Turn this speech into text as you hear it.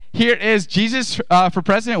Here is Jesus for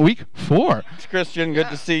President Week 4. It's Christian. Good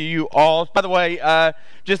to see you all. By the way,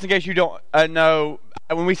 just in case you don't know,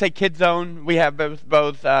 when we say Kids Zone, we have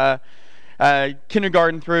both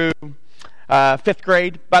kindergarten through 5th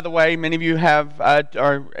grade. By the way, many of you have,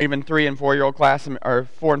 or even 3 and 4 year old class, or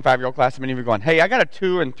 4 and 5 year old class. Many of you are going, hey, I got a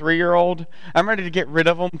 2 and 3 year old. I'm ready to get rid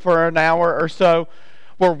of them for an hour or so.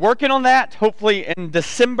 We're working on that. Hopefully in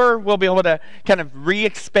December we'll be able to kind of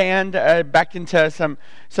re-expand back into some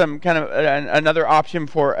kind of another option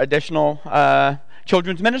for additional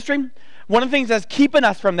children's ministry. One of the things that's keeping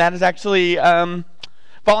us from that is actually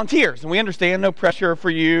volunteers. And we understand no pressure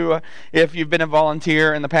for you if you've been a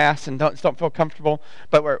volunteer in the past and don't feel comfortable.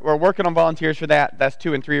 But we're working on volunteers for that. That's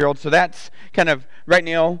 2 and 3 year olds. So that's kind of right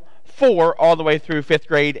now 4 all the way through 5th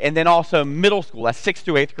grade, and then also middle school. That's 6th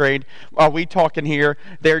to 8th grade. While we talking here,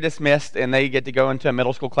 they're dismissed, and they get to go into a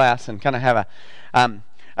middle school class and kind of have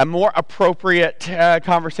a more appropriate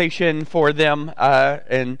conversation for them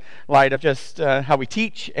in light of just how we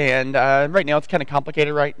teach. And right now it's kind of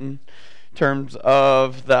complicated, right, in terms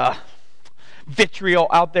of the vitriol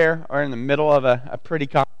out there. Or in the middle of a pretty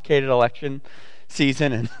complicated election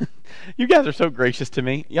season, and you guys are so gracious to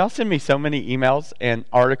me. Y'all send me so many emails and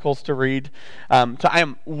articles to read. So I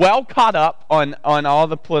am well caught up on all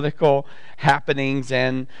the political happenings.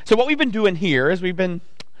 And so what we've been doing here is we've been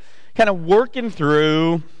kind of working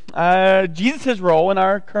through Jesus' role in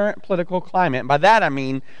our current political climate. And by that I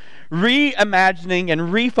mean reimagining and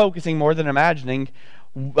refocusing more than imagining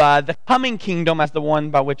the coming kingdom as the one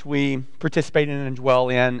by which we participate in and dwell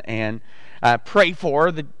in and pray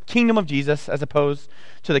for, the kingdom of Jesus, as opposed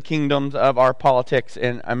to the kingdoms of our politics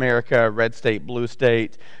in America, red state, blue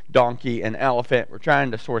state, donkey, and elephant. We're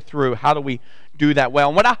trying to sort through how do we do that well.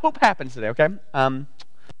 And what I hope happens today, okay?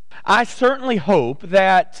 I certainly hope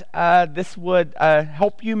that this would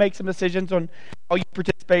help you make some decisions on how you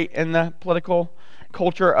participate in the political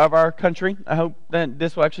culture of our country. I hope that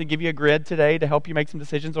this will actually give you a grid today to help you make some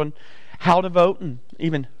decisions on how to vote and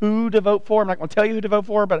even who to vote for. I'm not going to tell you who to vote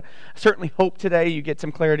for, but I certainly hope today you get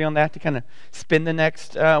some clarity on that to kind of spend the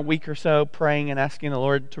next week or so praying and asking the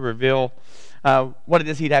Lord to reveal what it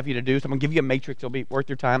is He'd have you to do. So I'm going to give you a matrix. It'll be worth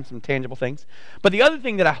your time, some tangible things. But the other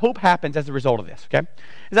thing that I hope happens as a result of this, okay,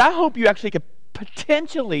 is I hope you actually could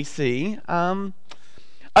potentially see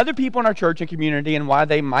other people in our church and community and why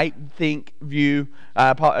they might think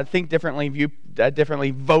differently, view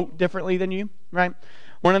differently, vote differently than you, right?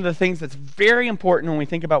 One of the things that's very important when we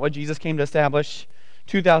think about what Jesus came to establish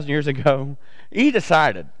 2,000 years ago, He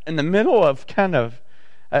decided in the middle of kind of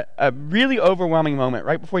a really overwhelming moment,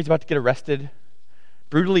 right before He's about to get arrested,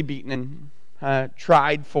 brutally beaten, and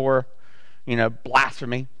tried for,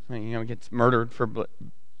 blasphemy. He gets murdered for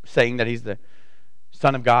saying that He's the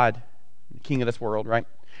Son of God, the King of this world, right?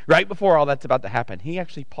 Right before all that's about to happen, He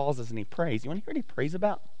actually pauses and He prays. You want to hear what He prays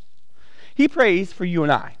about? He prays for you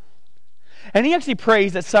and I. And He actually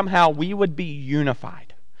prays that somehow we would be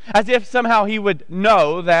unified. As if somehow He would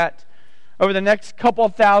know that over the next couple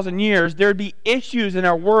of thousand years, there would be issues in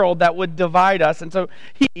our world that would divide us. And so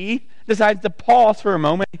He decides to pause for a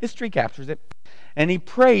moment. History captures it. And He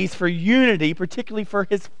prays for unity, particularly for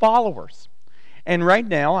His followers. And right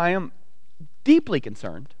now, I am deeply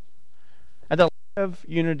concerned at the lack of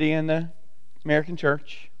unity in the American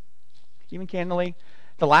church. Even candidly,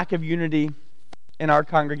 the lack of unity in our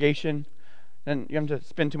congregation. And you have to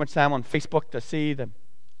spend too much time on Facebook to see the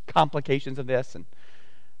complications of this.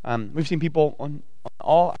 And we've seen people on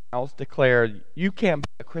all aisles declare, you can't be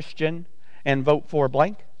a Christian and vote for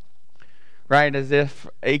blank. Right? As if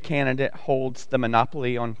a candidate holds the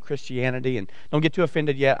monopoly on Christianity. And don't get too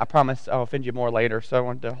offended yet. I promise I'll offend you more later. So I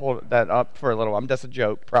want to hold that up for a little. I'm just a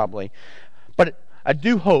joke, probably. But I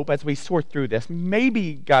do hope as we sort through this,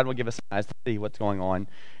 maybe God will give us eyes to see what's going on.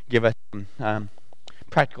 Give us some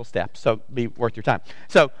practical steps, so be worth your time.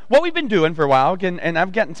 So what we've been doing for a while, again, and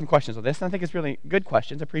I've gotten some questions on this, and I think it's really good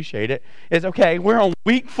questions, appreciate it, is, okay, we're on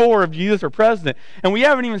week 4 of Jesus for President, and we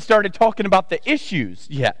haven't even started talking about the issues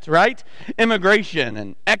yet, right? Immigration,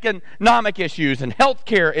 and economic issues, and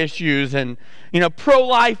healthcare issues, and,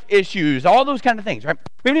 pro-life issues, all those kind of things, right?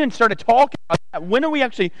 We haven't even started talking about that. When are we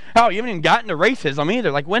actually, you haven't even gotten to racism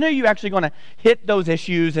either. Like, when are you actually going to hit those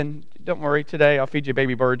issues? And don't worry, today I'll feed you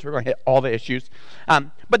baby birds. We're going to hit all the issues.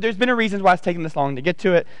 But there's been a reason why it's taken this long to get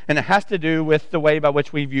to it, and it has to do with the way by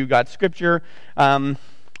which we view God's Scripture.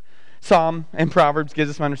 Psalm and Proverbs gives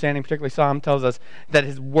us some understanding. Particularly Psalm tells us that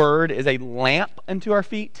His Word is a lamp unto our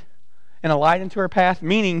feet and a light into our path.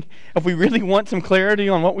 Meaning, if we really want some clarity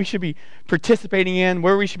on what we should be participating in,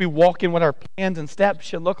 where we should be walking, what our plans and steps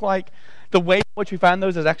should look like, the way in which we find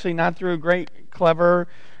those is actually not through great, clever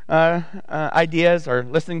ideas or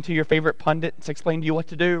listening to your favorite pundits explain to you what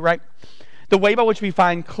to do, right? The way by which we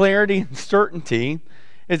find clarity and certainty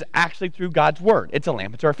is actually through God's Word. It's a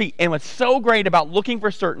lamp unto our feet. And what's so great about looking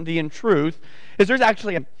for certainty and truth is there's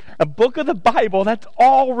actually a book of the Bible that's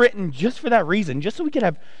all written just for that reason, just so we could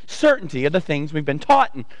have certainty of the things we've been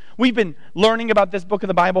taught. And we've been learning about this book of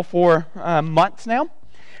the Bible for months now.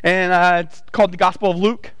 And it's called the Gospel of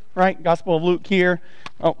Luke, right? Gospel of Luke here.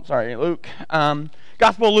 Oh, sorry, Luke.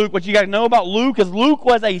 Gospel of Luke, what you got to know about Luke is Luke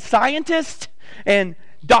was a scientist and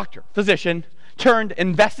doctor, physician, turned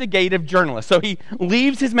investigative journalist. So he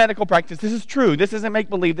leaves his medical practice. This is true. This isn't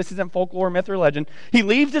make-believe. This isn't folklore, myth, or legend. He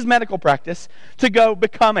leaves his medical practice to go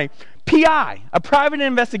become a PI, a private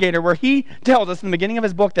investigator, where he tells us in the beginning of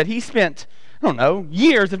his book that he spent, I don't know,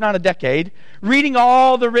 years, if not a decade, reading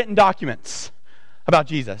all the written documents about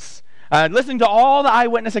Jesus, listening to all the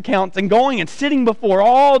eyewitness accounts and going and sitting before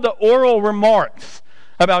all the oral remarks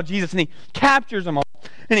about Jesus. And he captures them all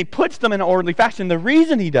and he puts them in an orderly fashion. The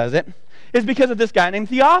reason he does it is because of this guy named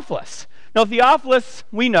Theophilus. Now, Theophilus,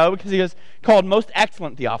 we know because he was called Most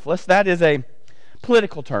Excellent Theophilus. That is a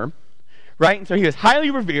political term, right? And so he was highly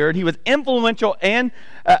revered. He was influential and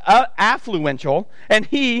affluential. And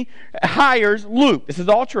he hires Luke. This is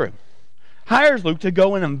all true. Hires Luke to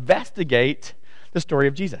go and investigate the story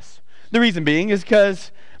of Jesus. The reason being is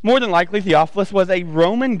because more than likely Theophilus was a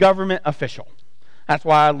Roman government official. That's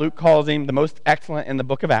why Luke calls him the most excellent in the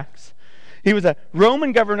book of Acts. He was a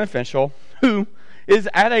Roman government official who is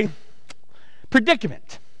at a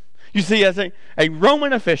predicament. You see, as a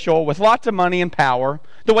Roman official with lots of money and power,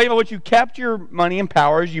 the way by which you kept your money and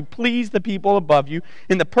power is you pleased the people above you,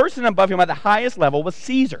 and the person above him at the highest level was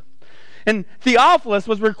Caesar. And Theophilus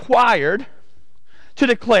was required to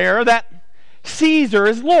declare that Caesar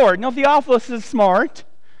is Lord. Now, Theophilus is smart.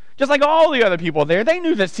 Just like all the other people there, they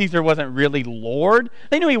knew that Caesar wasn't really Lord.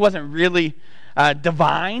 They knew he wasn't really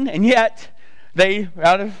divine, and yet they,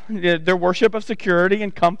 out of their worship of security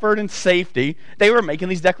and comfort and safety, they were making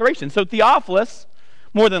these declarations. So Theophilus,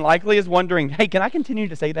 more than likely, is wondering, hey, can I continue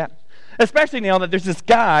to say that? Especially now that there's this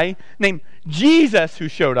guy named Jesus who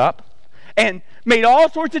showed up and made all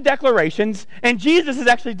sorts of declarations, and Jesus is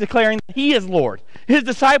actually declaring that he is Lord. His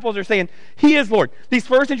disciples are saying he is Lord. These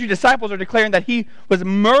first century disciples are declaring that he was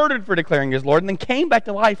murdered for declaring his Lord and then came back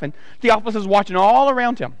to life, and Theophilus is watching all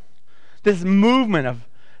around him this movement of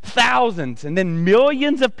thousands and then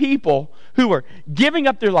millions of people who were giving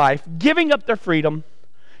up their life, giving up their freedom,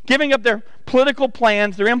 giving up their political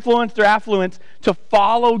plans, their influence, their affluence to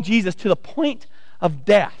follow Jesus to the point of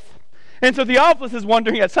death. And so Theophilus is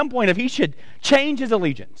wondering at some point if he should change his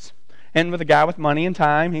allegiance. And with a guy with money and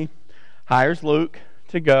time, he hires Luke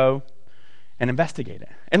to go and investigate it.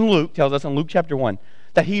 And Luke tells us in Luke chapter 1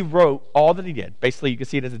 that he wrote all that he did. Basically, you can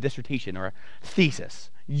see it as a dissertation or a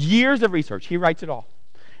thesis. Years of research. He writes it all.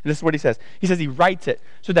 And this is what he says. He says he writes it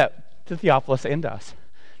so that, to Theophilus and us,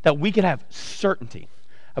 that we could have certainty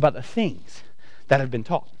about the things that have been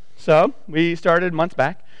taught. So we started months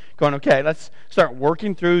back going, okay, let's start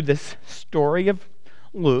working through this story of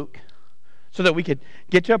Luke so that we could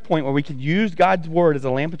get to a point where we could use God's word as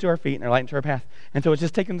a lamp unto our feet and a light unto our path. And so it's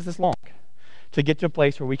just taken us this long to get to a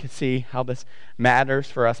place where we could see how this matters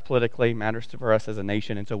for us politically, matters for us as a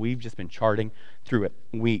nation. And so we've just been charting through it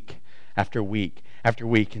week after week after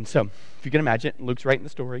week. And so if you can imagine, Luke's writing the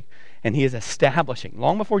story, and he is establishing,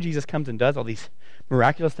 long before Jesus comes and does all these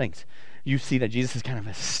miraculous things, you see that Jesus is kind of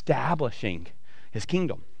establishing his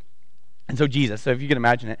kingdom. And so Jesus, so if you can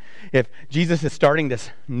imagine it, if Jesus is starting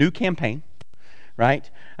this new campaign, right?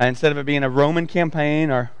 Instead of it being a Roman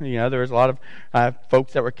campaign, or, there was a lot of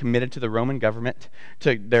folks that were committed to the Roman government,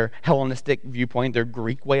 to their Hellenistic viewpoint, their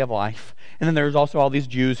Greek way of life. And then there's also all these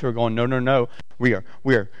Jews who are going, no, we are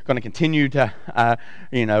going to continue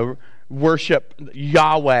to, worship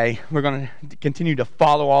Yahweh. We're going to continue to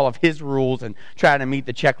follow all of his rules and try to meet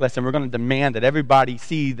the checklist, and we're going to demand that everybody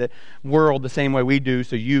see the world the same way we do.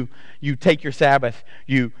 So you take your Sabbath,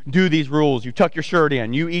 you do these rules, you tuck your shirt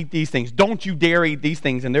in, you eat these things. Don't you dare eat these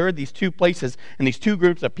things. And there are these two places and these two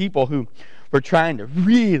groups of people who were trying to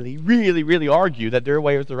really, really, really argue that their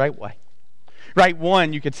way was the right way. Right?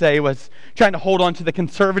 One, you could say, was trying to hold on to the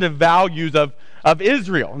conservative values of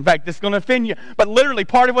Israel. In fact, this is going to offend you. But literally,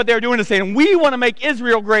 part of what they're doing is saying, we want to make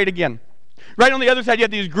Israel great again. Right on the other side, you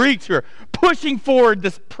have these Greeks who are pushing forward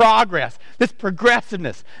this progress, this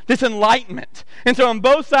progressiveness, this enlightenment. And so on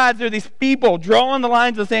both sides, there are these people drawing the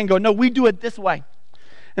lines of the sand, going, no, we do it this way.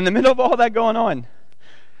 In the middle of all that going on,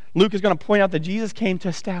 Luke is going to point out that Jesus came to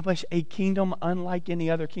establish a kingdom unlike any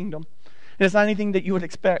other kingdom. And it's not anything that you would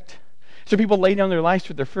expect. So people lay down their lives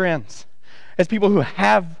for their friends. As people who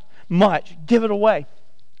have much, give it away.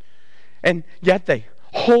 And yet they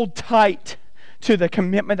hold tight to the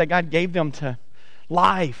commitment that God gave them to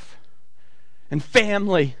life and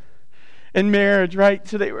family and marriage, right?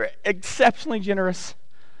 So they were exceptionally generous,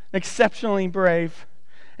 exceptionally brave,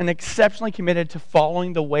 and exceptionally committed to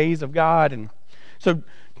following the ways of God. And so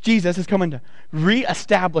Jesus is coming to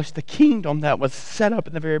reestablish the kingdom that was set up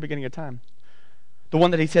in the very beginning of time. The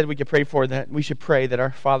one that he said we could pray for, that we should pray that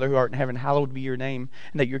our Father who art in heaven, hallowed be your name,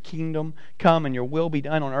 and that your kingdom come and your will be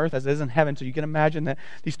done on earth as it is in heaven. So you can imagine that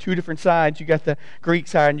these two different sides, you got the Greek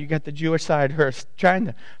side and you got the Jewish side, who are trying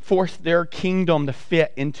to force their kingdom to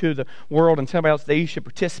fit into the world and tell everybody else they should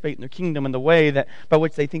participate in their kingdom in the way that by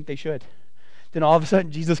which they think they should. Then all of a sudden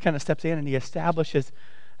Jesus kind of steps in and he establishes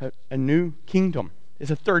a new kingdom. Is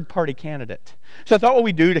a third-party candidate. So I thought what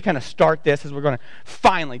we do to kind of start this is we're going to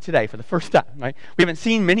finally today, for the first time, right? We haven't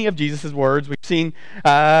seen many of Jesus' words. We've seen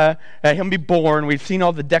him be born. We've seen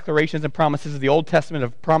all the declarations and promises of the Old Testament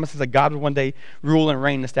of promises that God would one day rule and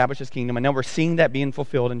reign and establish his kingdom. And now we're seeing that being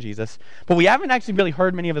fulfilled in Jesus. But we haven't actually really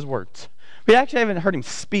heard many of his words. We actually haven't heard him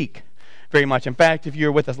speak very much. In fact, if you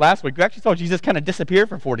were with us last week, we actually saw Jesus kind of disappear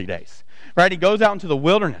for 40 days. Right? He goes out into the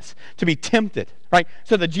wilderness to be tempted. Right?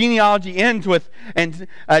 So the genealogy ends with, and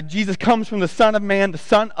Jesus comes from the Son of Man, the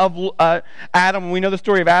son of Adam. We know the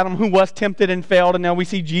story of Adam who was tempted and failed, and now we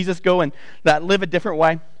see Jesus go and live a different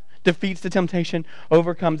way, defeats the temptation,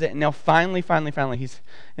 overcomes it, and now finally, he's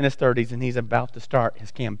in his 30s and he's about to start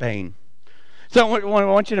his campaign. So what I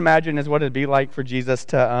want you to imagine is what it'd be like for Jesus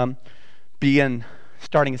to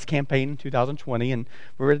starting his campaign in 2020, and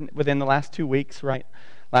we're within the last 2 weeks, right?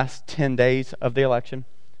 Last 10 days of the election.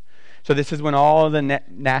 So this is when all the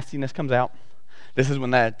nastiness comes out. This is when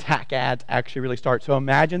the attack ads actually really start. So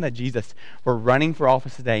imagine that Jesus were running for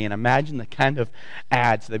office today, and imagine the kind of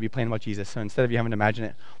ads they'd be playing about Jesus. So instead of you having to imagine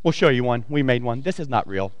it, we'll show you one. We made one. This is not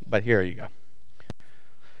real, but here you go.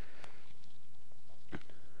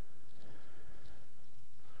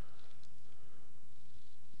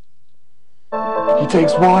 He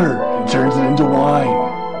takes water and turns it into wine.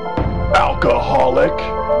 Alcoholic.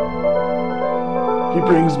 He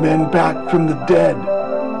brings men back from the dead,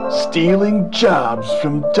 stealing jobs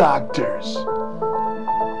from doctors.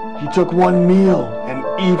 He took one meal and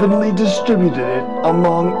evenly distributed it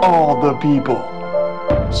among all the people.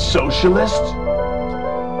 Socialist.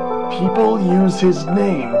 People use his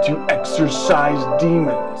name to exorcise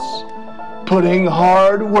demons, putting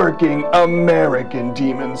hard-working American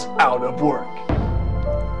demons out of work.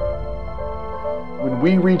 When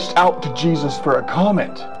we reached out to Jesus for a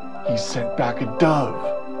comment, he sent back a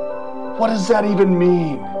dove. What does that even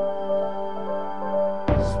mean?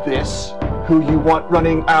 Is this who you want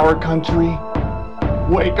running our country?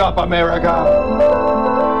 Wake up, America!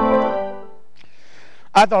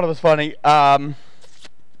 I thought it was funny.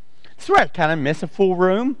 This is where I kind of miss a full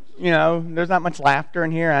room. You know, there's not much laughter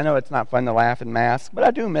in here. I know it's not fun to laugh in mass, but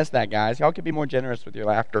I do miss that, guys. Y'all could be more generous with your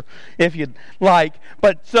laughter if you'd like.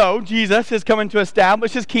 But so, Jesus is coming to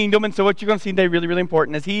establish his kingdom, and so what you're going to see today, really, really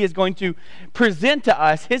important, is he is going to present to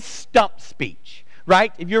us his stump speech,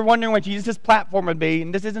 right? If you're wondering what Jesus' platform would be,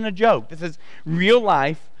 and this isn't a joke, this is real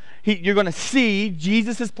life, you're going to see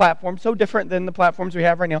Jesus' platform, so different than the platforms we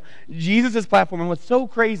have right now. Jesus' platform, and what's so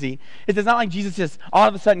crazy is it's not like Jesus just all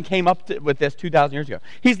of a sudden came up with this 2,000 years ago.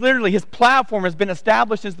 His platform has been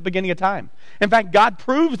established since the beginning of time. In fact, God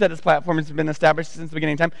proves that his platform has been established since the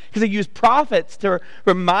beginning of time because he used prophets to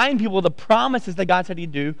remind people of the promises that God said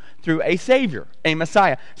he'd do through a Savior, a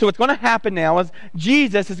Messiah. So what's going to happen now is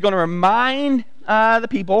Jesus is going to remind the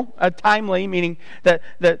people, timely, meaning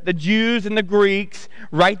the Jews and the Greeks,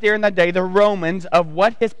 right there in that day, the Romans, of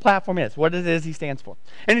what his platform is, what it is he stands for.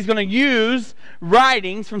 And he's going to use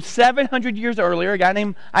writings from 700 years earlier, a guy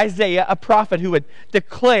named Isaiah, a prophet who would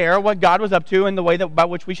declare what God was up to and the way by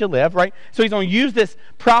which we should live, right? So he's going to use this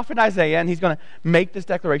prophet Isaiah, and he's going to make this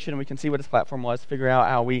declaration, and we can see what his platform was, figure out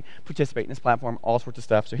how we participate in his platform, all sorts of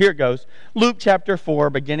stuff. So here it goes. Luke chapter 4,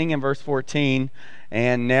 beginning in verse 14.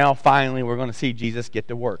 And now, finally, we're going to see Jesus get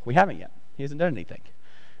to work. We haven't yet. He hasn't done anything.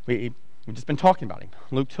 We've just been talking about him.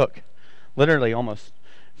 Luke took literally almost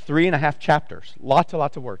 3.5 chapters, lots and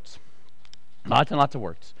lots of words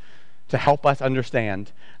to help us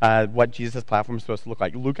understand what Jesus' platform is supposed to look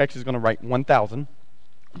like. Luke actually is going to write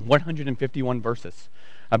 1,151 verses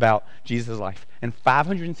about Jesus' life. And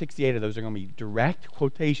 568 of those are going to be direct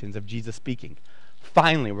quotations of Jesus speaking.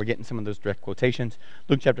 Finally, we're getting some of those direct quotations.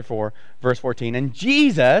 Luke chapter 4, verse 14. And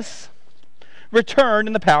Jesus returned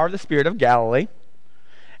in the power of the Spirit of Galilee,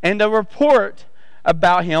 and a report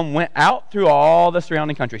about him went out through all the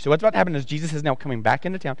surrounding country. So what's about to happen is Jesus is now coming back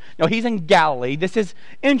into town. Now he's in Galilee. This is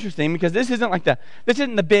interesting because this isn't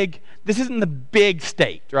the big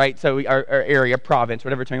state, right? So our area, province,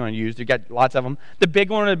 whatever term you want to use. You got lots of them. The big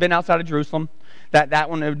one would have been outside of Jerusalem. That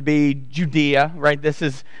one would be Judea, right? This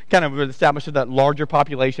is kind of established with that larger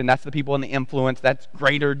population. That's the people in the influence. That's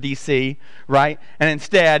greater DC, right? And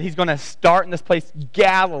instead, he's going to start in this place,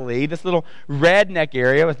 Galilee, this little redneck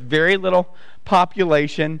area with very little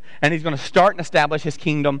population, and he's going to start and establish his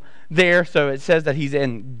kingdom there. So it says that he's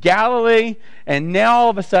in Galilee, and now all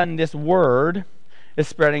of a sudden this word is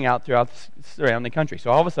spreading out throughout the surrounding country.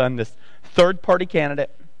 So all of a sudden this third-party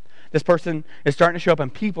candidate, this person is starting to show up,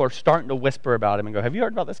 and people are starting to whisper about him and go, have you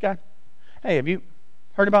heard about this guy? Hey, have you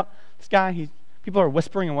heard about this guy? People are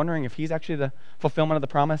whispering and wondering if he's actually the fulfillment of the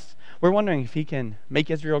promise. We're wondering if he can make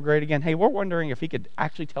Israel great again. Hey, we're wondering if he could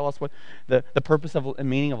actually tell us what the purpose of and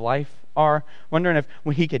meaning of life are. Wondering if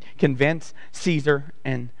he could convince Caesar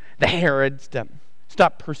and the Herods to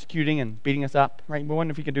stop persecuting and beating us up, right? We're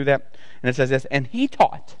wondering if he could do that. And it says this, and he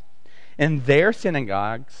taught in their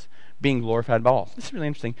synagogues, being glorified by all. This is really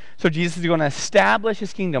interesting. So Jesus is going to establish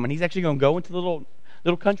his kingdom, and he's actually going to go into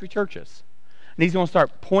little country churches. And he's going to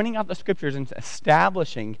start pointing out the scriptures and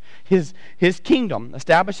establishing his kingdom,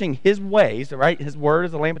 establishing his ways, right? His word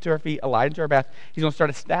is a lamp unto our feet, a light unto our path. He's going to start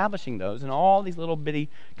establishing those in all these little bitty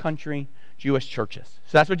country Jewish churches.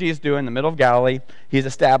 So that's what Jesus is doing in the middle of Galilee. He's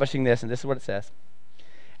establishing this, and this is what it says.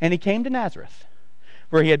 And he came to Nazareth,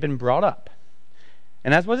 where he had been brought up.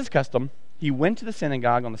 And as was his custom, he went to the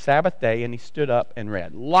synagogue on the Sabbath day, and he stood up and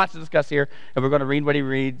read. Lots to discuss here, and we're going to read what he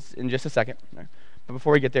reads in just a second. But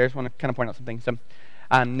before we get there, I just want to kind of point out some things. So,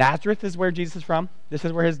 Nazareth is where Jesus is from. This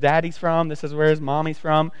is where his daddy's from. This is where his mommy's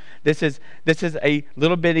from. This is a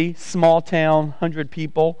little bitty, small town, 100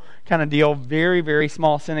 people kind of deal. Very, very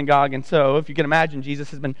small synagogue. And so, if you can imagine, Jesus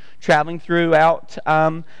has been traveling throughout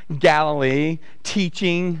Galilee,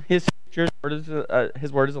 teaching his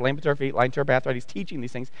his word is a lamp to our feet, light to our path, right? He's teaching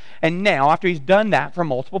these things. And now, after he's done that from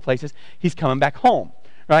multiple places, he's coming back home,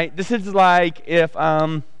 right? This is like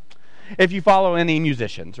if you follow any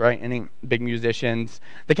musicians, right? Any big musicians,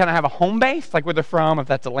 they kind of have a home base, like where they're from. If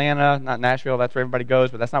that's Atlanta, not Nashville, that's where everybody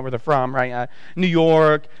goes, but that's not where they're from, right? New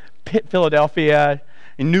York, Philadelphia,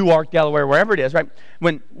 in Newark, Delaware, wherever it is, right?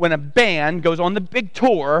 When a band goes on the big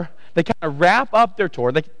tour, they kind of wrap up their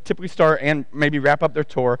tour. They typically start and maybe wrap up their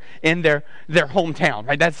tour in their hometown,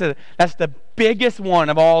 right? That's the biggest one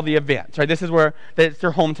of all the events, right? This is where it's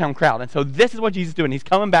their hometown crowd. And so this is what Jesus is doing. He's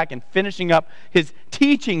coming back and finishing up his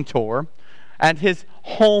teaching tour at his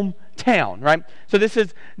hometown, right? So this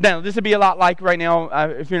would be a lot like right now,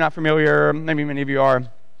 if you're not familiar, maybe many of you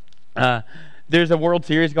are, there's a World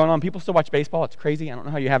Series going on. People still watch baseball. It's crazy. I don't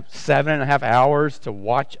know how you have 7.5 hours to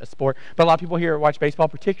watch a sport. But a lot of people here watch baseball,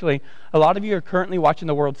 particularly. A lot of you are currently watching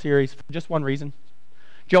the World Series for just one reason.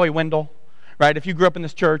 Joey Wendell, right? If you grew up in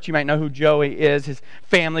this church, you might know who Joey is. His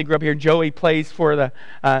family grew up here. Joey plays for the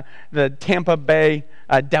Tampa Bay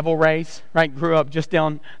Devil Rays, right? Grew up just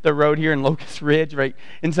down the road here in Locust Ridge, right?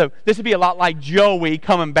 And so this would be a lot like Joey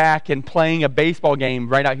coming back and playing a baseball game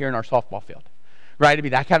right out here in our softball field. Right, it'd be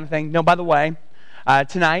that kind of thing. No, by the way,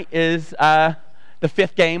 tonight is the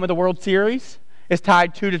 5th game of the World Series. It's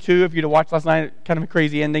tied 2-2. If you'd have watched last night, kind of a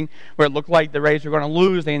crazy ending where it looked like the Rays were going to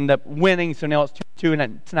lose. They ended up winning, so now it's 2-2. And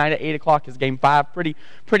then tonight at 8 o'clock is Game 5.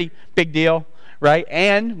 Pretty big deal, right?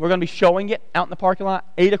 And we're going to be showing it out in the parking lot.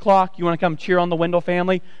 8 o'clock, you want to come cheer on the Wendell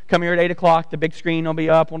family? Come here at 8 o'clock. The big screen will be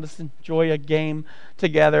up. We'll just enjoy a game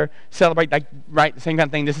together, celebrate, right? The same kind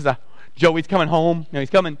of thing. This is Joey's coming home. He's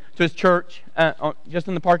coming to his church just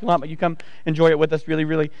in the parking lot, but you come enjoy it with us. Really,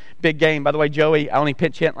 really big game. By the way, Joey, I only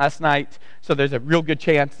pinch hit last night, so there's a real good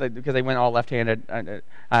chance because they went all left-handed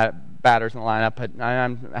batters in the lineup, but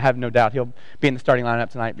I have no doubt he'll be in the starting lineup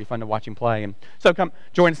tonight. It'll be fun to watch him play. And so come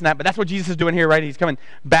join us in that. But that's what Jesus is doing here, right? He's coming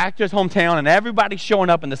back to his hometown, and everybody's showing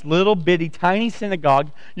up in this little bitty, tiny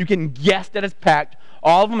synagogue. You can guess that it's packed.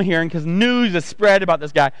 All of them hearing because news is spread about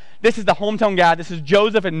this guy. This is the hometown guy. This is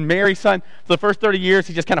Joseph and Mary's son. For the first 30 years,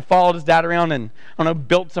 he just kind of followed his dad around and,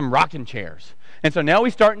 built some rocking chairs. And so now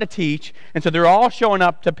he's starting to teach, and so they're all showing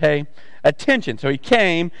up to pay attention. So he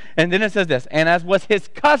came, and then it says this, and as was his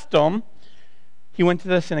custom, he went to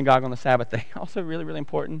the synagogue on the Sabbath day. Also really, really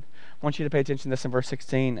important. I want you to pay attention to this in verse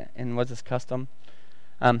 16, and was his custom.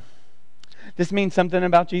 This means something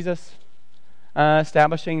about Jesus,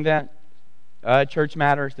 establishing that church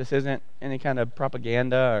matters. This isn't any kind of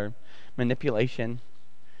propaganda or manipulation.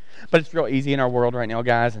 But it's real easy in our world right now,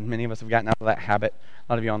 guys, and many of us have gotten out of that habit.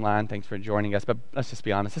 A lot of you online, thanks for joining us. But let's just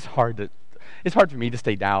be honest, it's hard it's hard for me to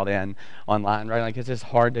stay dialed in online, right? Like, it's just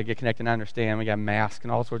hard to get connected and understand. We got masks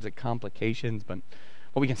and all sorts of complications, but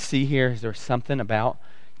what we can see here is there's something about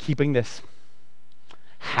keeping this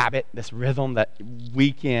habit, this rhythm that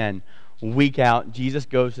week in, week out, Jesus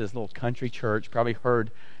goes to this little country church, probably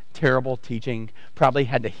heard terrible teaching, probably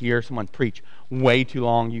had to hear someone preach way too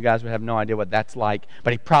long. You guys would have no idea what that's like,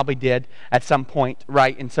 but he probably did at some point,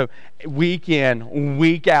 right? And so week in,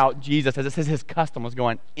 week out, Jesus, as it says, his custom was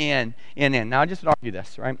going in. Now I just would argue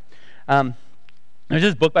this, right? There's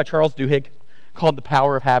this book by Charles Duhigg called The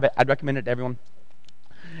Power of Habit. I'd recommend it to everyone.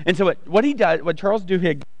 And so what he does, what Charles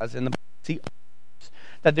Duhigg does in the book, he argues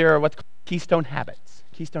that there are what's called keystone habits,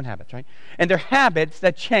 right? And they're habits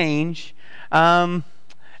that change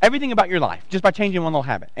everything about your life just by changing one little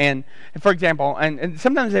habit. And for example, and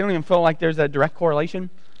sometimes they don't even feel like there's a direct correlation.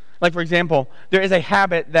 Like, for example, there is a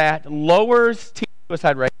habit that lowers teen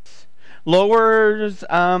suicide rates, lowers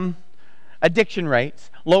addiction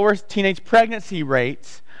rates, lowers teenage pregnancy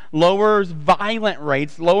rates, lowers violent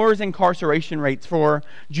rates, lowers incarceration rates for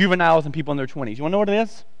juveniles and people in their 20s. You want to know what it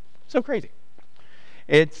is? So crazy.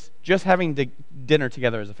 It's just having dinner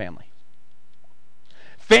together as a family.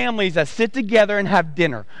 Families that sit together and have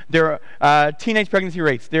dinner, their teenage pregnancy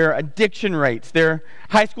rates, their addiction rates, their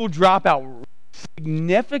high school dropout rates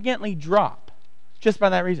significantly drop just by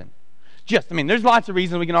that reason. There's lots of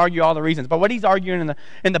reasons. We can argue all the reasons. But what he's arguing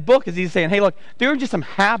in the book is he's saying, hey, look, there are just some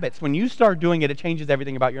habits. When you start doing it, it changes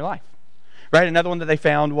everything about your life. Right? Another one that they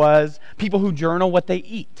found was people who journal what they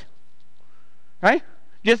eat. Right?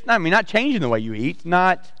 Not changing the way you eat,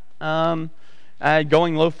 not going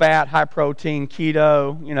low fat, high protein,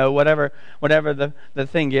 keto, whatever the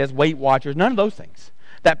thing is, Weight Watchers, none of those things.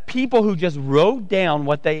 That people who just wrote down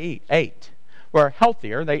what they ate were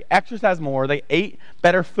healthier, they exercised more, they ate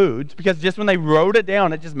better foods, because just when they wrote it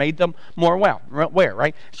down, it just made them more aware,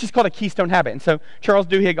 right? It's just called a keystone habit. And so Charles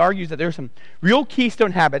Duhigg argues that there are some real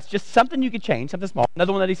keystone habits, just something you could change, something small.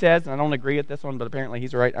 Another one that he says, and I don't agree with this one, but apparently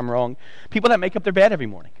he's right, I'm wrong, people that make up their bed every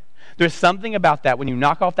morning. There's something about that when you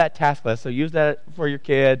knock off that task list, so use that for your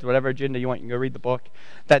kids, whatever agenda you want, you can go read the book,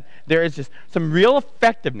 that there is just some real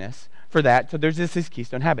effectiveness for that. So there's these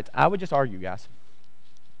keystone habits. I would just argue, guys,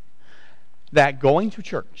 that going to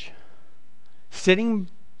church, sitting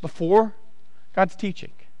before God's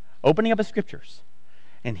teaching, opening up the scriptures,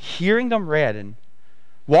 and hearing them read, and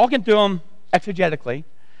walking through them exegetically,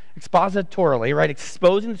 expositorily, right,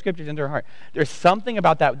 exposing the scriptures into our heart. There's something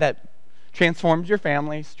about that transforms your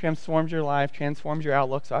families, transforms your life, transforms your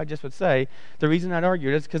outlook. So I just would say the reason I'd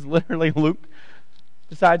argue is because literally Luke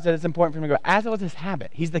decides that it's important for him to go, as it was his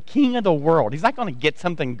habit. He's the king of the world. He's not going to get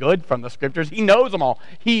something good from the scriptures. He knows them all.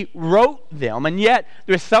 He wrote them, and yet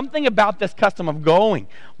there's something about this custom of going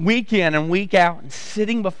week in and week out and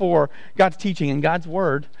sitting before God's teaching and God's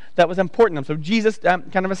word that was important to him. So Jesus,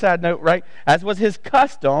 kind of a sad note, right? As was his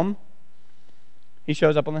custom, he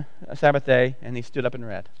shows up on the Sabbath day, and he stood up and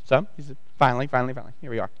read. So he said, finally,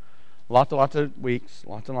 here we are. Lots and lots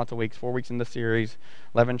of weeks, 4 weeks in the series,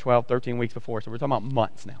 11, 12, 13 weeks before. So we're talking about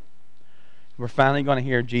months now. We're finally going to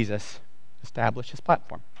hear Jesus establish his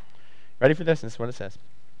platform. Ready for this? This is what it says.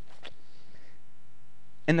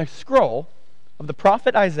 And the scroll of the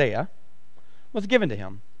prophet Isaiah was given to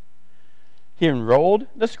him. He unrolled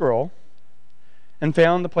the scroll and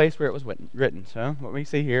found the place where it was written. So what we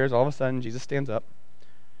see here is all of a sudden Jesus stands up.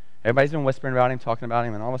 Everybody's been whispering about him, talking about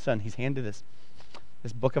him, and all of a sudden he's handed this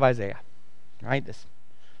book of Isaiah, right? This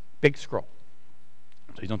big scroll.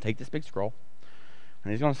 So he's going to take this big scroll,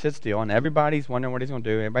 and he's going to sit still, and everybody's wondering what he's going to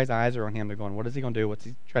do. Everybody's eyes are on him. They're going, what is he going to do? What's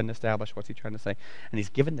he trying to establish? What's he trying to say? And he's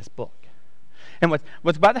given this book. And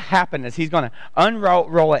what's about to happen is he's going to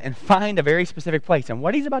unroll it and find a very specific place. And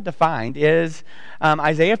what he's about to find is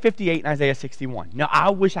Isaiah 58 and Isaiah 61. Now,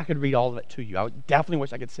 I wish I could read all of it to you. I definitely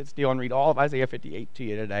wish I could sit still and read all of Isaiah 58 to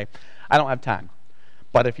you today. I don't have time.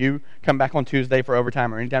 But if you come back on Tuesday for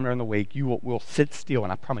overtime or anytime during the week, we'll sit still,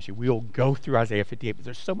 and I promise you, we'll go through Isaiah 58, because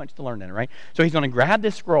there's so much to learn in it, right? So he's going to grab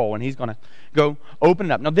this scroll, and he's going to go open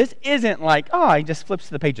it up. Now, this isn't like, he just flips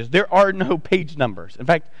to the pages. There are no page numbers. In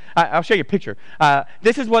fact, I'll show you a picture.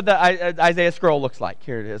 This is what the Isaiah scroll looks like.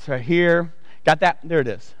 Here it is, right here. Got that? There it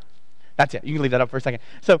is. That's it. You can leave that up for a second.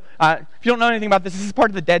 So if you don't know anything about this is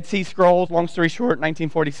part of the Dead Sea Scrolls. Long story short,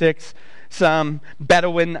 1946, some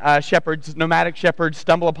Bedouin shepherds, nomadic shepherds,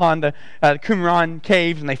 stumble upon the Qumran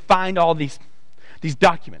caves, and they find all these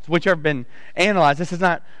documents, which have been analyzed. This is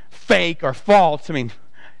not fake or false. I mean,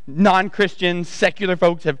 non-Christian, secular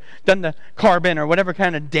folks have done the carbon or whatever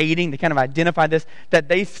kind of dating to kind of identify this, that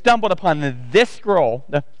they stumbled upon this scroll,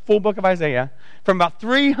 the full book of Isaiah, from about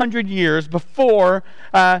 300 years before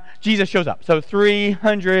Jesus shows up. So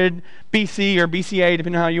 300 BC or BCA,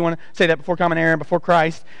 depending on how you want to say that, before Common Era, before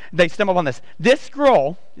Christ, they stumbled upon this. This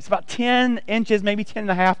scroll is about 10 inches, maybe 10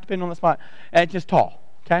 and a half, depending on the spot, and it's just tall,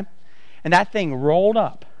 okay? And that thing rolled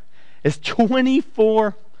up is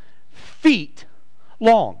 24 feet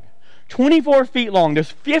long. 24 feet long.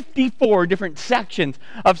 There's 54 different sections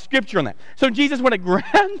of scripture on that. So Jesus would have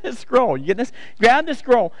grabbed this scroll. You get this? Grabbed this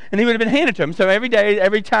scroll, and he would have been handed to him. So every day,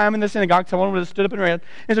 every time in the synagogue, someone would have stood up and read.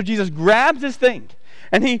 And so Jesus grabs this thing,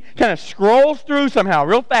 and he kind of scrolls through somehow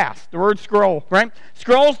real fast. The word scroll, right?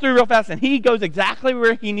 Scrolls through real fast, and he goes exactly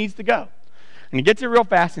where he needs to go. And he gets it real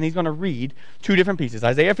fast, and he's going to read two different pieces,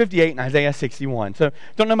 Isaiah 58 and Isaiah 61. So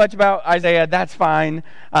don't know much about Isaiah, that's fine.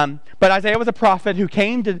 But Isaiah was a prophet who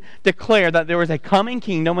came to declare that there was a coming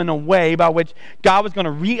kingdom in a way by which God was going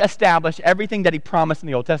to reestablish everything that he promised in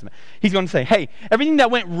the Old Testament. He's going to say, hey, everything that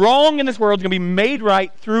went wrong in this world is going to be made right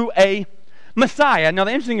through a Messiah. Now,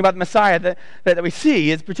 the interesting thing about the Messiah that we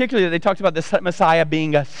see is particularly that they talked about this Messiah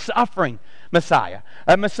being a suffering Messiah.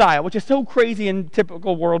 A Messiah, which is so crazy in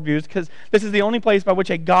typical worldviews, because this is the only place by which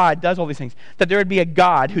a God does all these things. That there would be a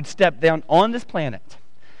God who'd step down on this planet,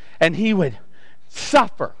 and he would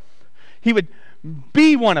suffer. He would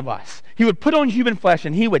be one of us. He would put on human flesh,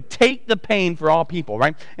 and he would take the pain for all people,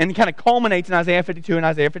 right? And it kind of culminates in Isaiah 52 and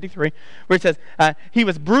Isaiah 53, where it says, he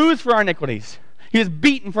was bruised for our iniquities. He was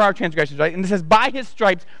beaten for our transgressions, right? And it says, by his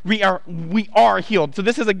stripes we are healed. So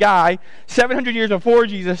this is a guy, 700 years before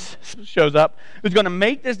Jesus shows up, who's going to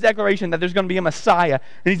make this declaration that there's going to be a Messiah,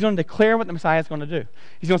 and he's going to declare what the Messiah is going to do.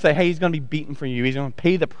 He's going to say, hey, he's going to be beaten for you. He's going to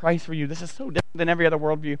pay the price for you. This is so different than every other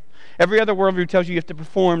worldview. Every other worldview tells you have to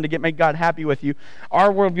perform to make God happy with you.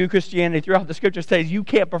 Our worldview, Christianity, throughout the Scripture says you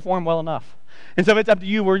can't perform well enough. And so if it's up to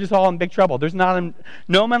you, we're just all in big trouble. There's no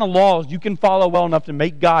amount of laws you can follow well enough to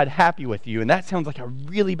make God happy with you. And that sounds like a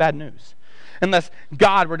really bad news. Unless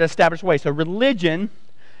God were to establish a way. So religion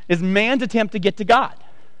is man's attempt to get to God.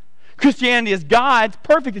 Christianity is God's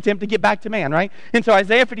perfect attempt to get back to man, right? And so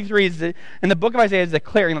Isaiah 53 in the book of Isaiah is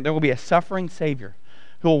declaring that there will be a suffering Savior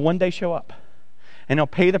who will one day show up. And he'll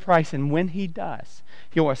pay the price. And when he does,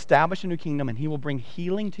 he will establish a new kingdom, and he will bring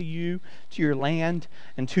healing to you, to your land,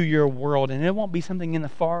 and to your world. And it won't be something in the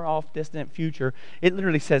far off, distant future. It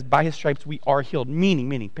literally says, by his stripes we are healed.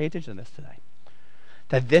 Meaning, pay attention to this today.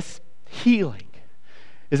 That this healing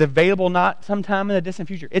is available not sometime in the distant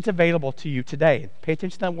future. It's available to you today. Pay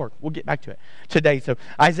attention to that word. We'll get back to it today. So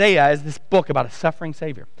Isaiah is this book about a suffering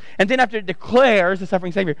Savior. And then after it declares the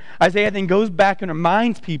suffering Savior, Isaiah then goes back and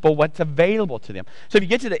reminds people what's available to them. So if you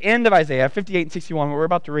get to the end of Isaiah 58 and 61, what we're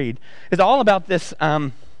about to read, is all about this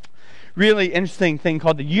really interesting thing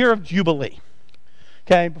called the Year of Jubilee.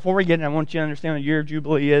 Okay, before we get in, I want you to understand what the Year of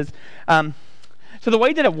Jubilee is. So the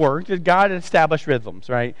way that it worked is God had established rhythms,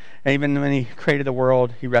 right? And even when he created the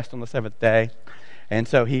world, he rested on the seventh day. And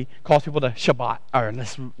so he calls people to Shabbat, or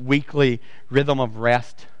this weekly rhythm of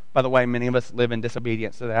rest. By the way, many of us live in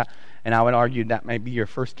disobedience to that. And I would argue that may be your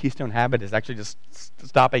first keystone habit, is actually just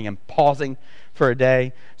stopping and pausing for a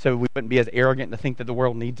day, so we wouldn't be as arrogant to think that the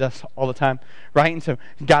world needs us all the time, right? And so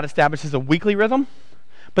God establishes a weekly rhythm.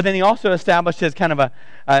 But then he also establishes kind of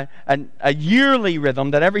a yearly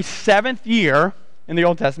rhythm that every seventh year in the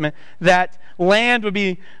Old Testament, that land would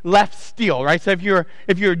be left still, right? So if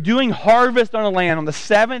you're doing harvest on a land on the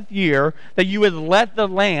seventh year, that you would let the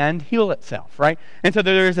land heal itself, right? And so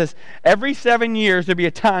there's this, every 7 years there'd be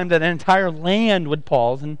a time that an entire land would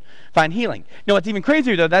pause and find healing. You know what's even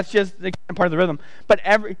crazier though, that's just the part of the rhythm, but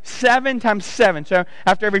every 7 times 7, so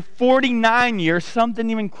after every 49 years, something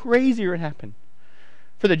even crazier would happen.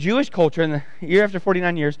 For the Jewish culture, in the year after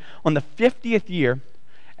 49 years, on the 50th year,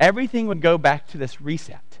 everything would go back to this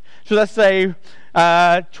reset. So let's say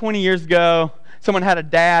 20 years ago, someone had a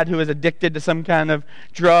dad who was addicted to some kind of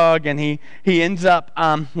drug, and he ends up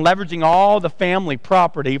leveraging all the family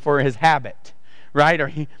property for his habit, right? Or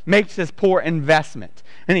he makes this poor investment.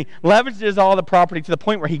 And he leverages all the property to the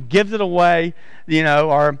point where he gives it away, you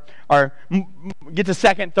know, or gets a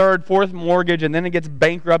second, third, fourth mortgage, and then it gets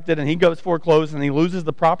bankrupted, and he goes foreclosed, and he loses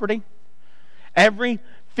the property. Every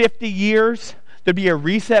 50 years, there'd be a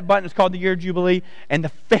reset button. It's called the Year of Jubilee, and the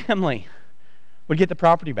family would get the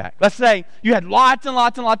property back. Let's say you had lots and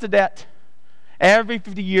lots and lots of debt. Every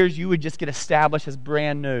 50 years, you would just get established as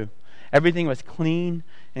brand new. Everything was clean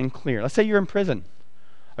and clear. Let's say you're in prison,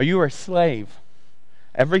 or you were a slave.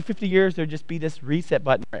 Every 50 years, there'd just be this reset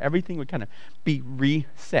button where everything would kind of be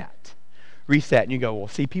reset. reset. And you go, well,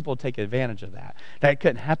 see, people take advantage of that. That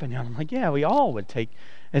couldn't happen now. I'm like, yeah, we all would take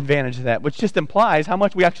advantage of that, which just implies how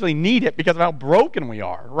much we actually need it because of how broken we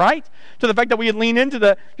are, right? So the fact that we lean into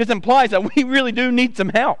that just implies that we really do need some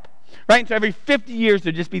help, right? So every 50 years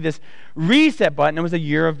there'd just be this reset button. It was a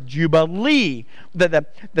year of Jubilee.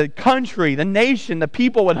 The country, the nation, the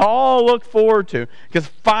people would all look forward to, because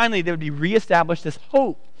finally there would be reestablished this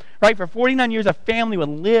hope. Right? For 49 years, a family would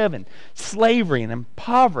live in slavery and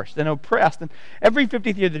impoverished and oppressed. And every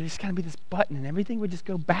 50th year, there'd just kind of be this button, and everything would just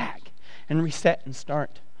go back and reset and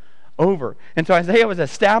start over. And so Isaiah was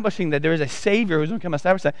establishing that there is a Savior who was going to come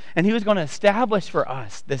establish that. And he was going to establish for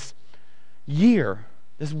us this year,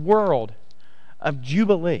 this world of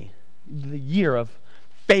Jubilee, the year of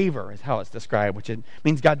favor is how it's described, which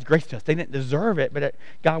means God's grace to us. They didn't deserve it, but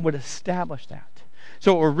God would establish that.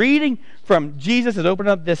 So what we're reading from Jesus is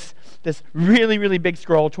opening up this really, really big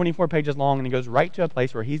scroll, 24 pages long, and he goes right to a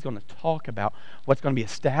place where he's going to talk about what's going to be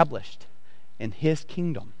established in his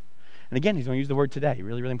kingdom. And again, he's going to use the word today,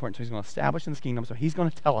 really, really important. So he's going to establish in his kingdom. So he's going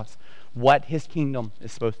to tell us what his kingdom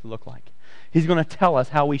is supposed to look like. He's going to tell us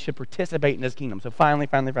how we should participate in his kingdom. So finally,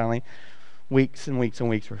 weeks and weeks and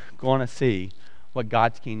weeks, we're going to see what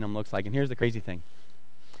God's kingdom looks like. And here's the crazy thing.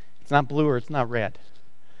 It's not blue or it's not red.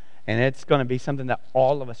 And it's going to be something that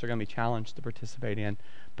all of us are going to be challenged to participate in.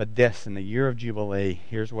 But this, in the year of Jubilee,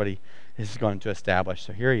 here's what he is going to establish.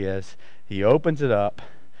 So here he is. He opens it up,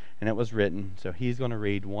 and it was written. So he's going to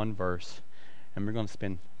read one verse, and we're going to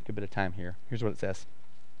spend a good bit of time here. Here's what it says.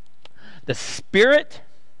 The Spirit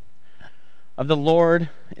of the Lord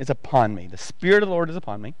is upon me. The Spirit of the Lord is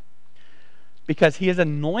upon me, because he has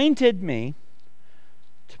anointed me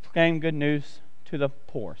to proclaim good news to the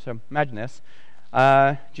poor. So imagine this.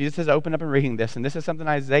 Jesus has opened up and reading this, and this is something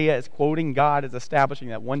Isaiah is quoting. God is establishing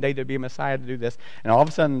that one day there'd be a Messiah to do this, and all of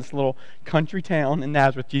a sudden, this little country town in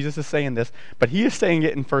Nazareth, Jesus is saying this, but he is saying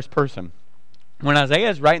it in first person. When Isaiah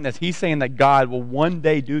is writing this, he's saying that God will one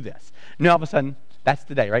day do this. And all of a sudden, that's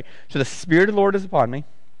the day, right? So the Spirit of the Lord is upon me,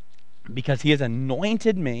 because he has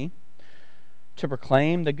anointed me to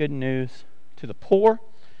proclaim the good news to the poor.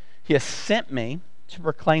 He has sent me to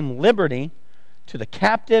proclaim liberty to the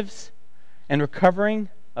captives and recovering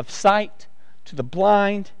of sight to the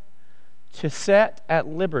blind, to set at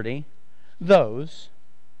liberty those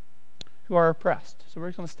who are oppressed. So we're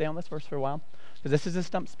just going to stay on this verse for a while, because this is a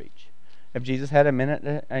stump speech. If Jesus had a minute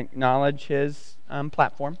to acknowledge his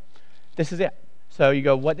platform, this is it. So you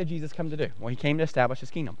go, what did Jesus come to do? Well, he came to establish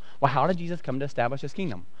his kingdom. Well, how did Jesus come to establish his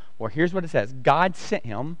kingdom? Well, here's what it says. God sent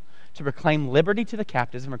him to proclaim liberty to the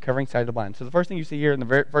captives and recovering sight of the blind. So the first thing you see here in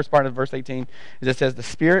the first part of verse 18 is it says, the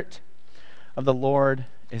Spirit of the Lord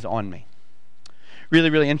is on me. Really,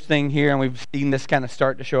 really interesting here, and we've seen this kind of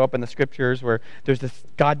start to show up in the scriptures where there's this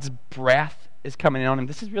God's breath is coming on him.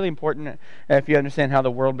 This is really important if you understand how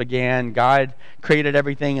the world began. God created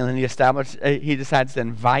everything, and then he decides to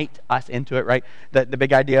invite us into it, right? The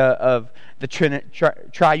big idea of the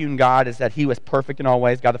triune God is that he was perfect in all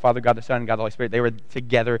ways. God the Father, God the Son, and God the Holy Spirit. They were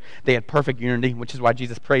together. They had perfect unity, which is why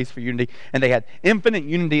Jesus prays for unity. And they had infinite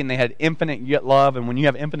unity, and they had infinite love. And when you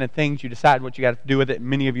have infinite things, you decide what you got to do with it.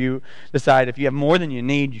 Many of you decide if you have more than you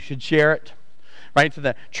need, you should share it. Right, so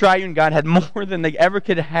the triune God had more than they ever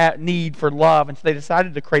could need for love, and so they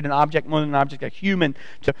decided to create an object, more than an object, a human,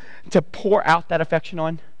 to pour out that affection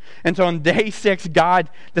on. And so on day 6, God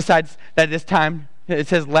decides that it's time. It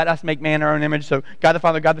says, let us make man in our own image. So God the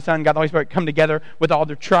Father, God the Son, God the Holy Spirit come together with all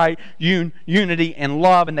their triune unity and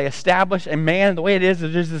love, and they establish a man. The way it is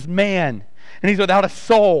there's this man, and he's without a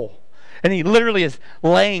soul, and he literally is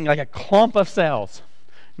laying like a clump of cells.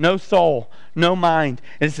 No soul, no mind.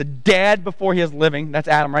 And it's dead before he is living. That's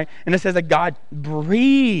Adam, right? And it says that God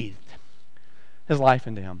breathed his life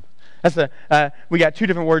into him. That's we got two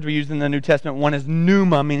different words we use in the New Testament. One is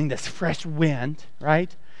pneuma, meaning this fresh wind,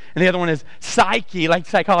 right? And the other one is psyche, like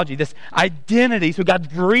psychology, this identity. So God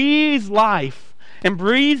breathes life and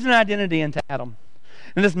breathes an identity into Adam.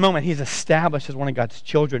 In this moment, he's established as one of God's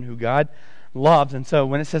children who God loves. And so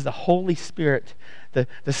when it says the Holy Spirit,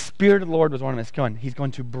 the Spirit of the Lord was on him, he's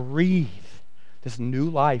going to breathe this new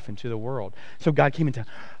life into the world. So God came in to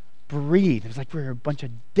breathe. It was like we were a bunch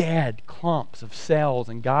of dead clumps of cells,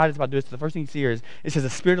 and God is about to do this. So the first thing you see here is it says the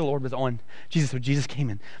Spirit of the Lord was on Jesus. So Jesus came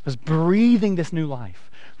in, was breathing this new life,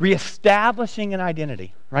 reestablishing an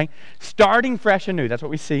identity, right? Starting fresh and new. That's what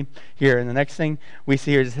we see here. And the next thing we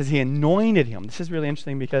see here is it says he anointed him. This is really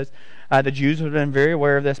interesting because the Jews would have been very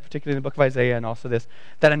aware of this, particularly in the book of Isaiah, and also this,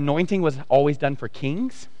 that anointing was always done for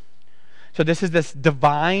kings. So this is this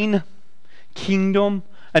divine kingdom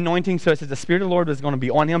anointing. So it says the Spirit of the Lord is going to be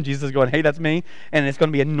on him. Jesus is going, hey, that's me. And it's going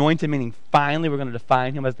to be anointed, meaning finally we're going to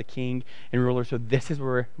define him as the king and ruler. So this is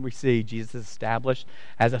where we see Jesus is established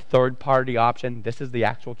as a third-party option. This is the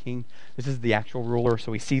actual king. This is the actual ruler.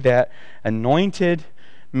 So we see that. Anointed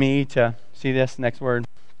me to, see this next word,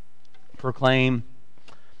 proclaim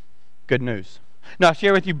good news. Now, I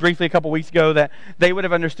shared with you briefly a couple weeks ago that they would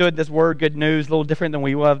have understood this word good news a little different than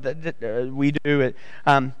we would. We do. It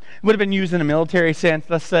would have been used in a military sense.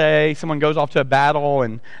 Let's say someone goes off to a battle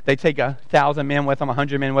and they take 1,000 men with them,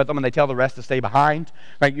 100 men with them, and they tell the rest to stay behind.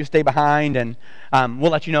 Right? You stay behind, and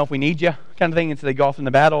we'll let you know if we need you, kind of thing. And so they go off in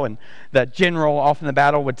the battle, and the general off in the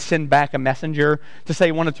battle would send back a messenger to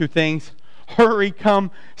say one of two things: hurry,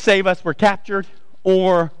 come, save us, we're captured,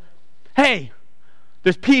 or hey,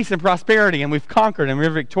 there's peace and prosperity, and we've conquered, and we're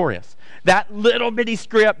victorious. That little bitty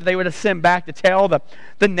script they would have sent back to tell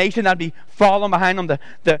the nation that would be following behind them,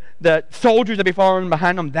 the soldiers that would be following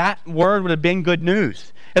behind them, that word would have been good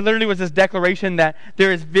news. It literally was this declaration that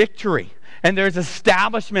there is victory, and there is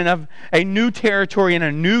establishment of a new territory and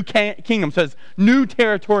a new kingdom. So it's new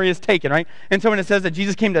territory is taken, right? And so when it says that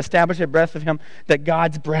Jesus came to establish a breath of him, that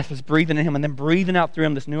God's breath was breathing in him and then breathing out through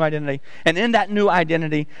him this new identity. And in that new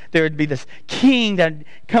identity, there would be this king that would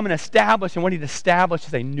come and establish. And what he'd establish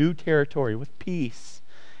is a new territory with peace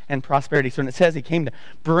and prosperity. So when it says he came to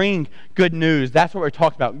bring good news, that's what we're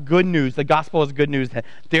talking about. Good news. The gospel is good news that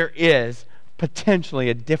there is potentially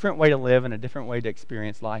a different way to live and a different way to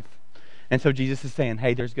experience life. And so Jesus is saying,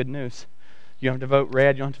 hey, there's good news. You don't have to vote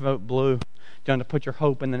red. You don't have to vote blue. You don't have to put your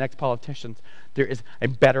hope in the next politicians. There is a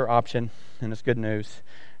better option, and it's good news.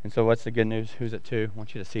 And so what's the good news? Who's it to? I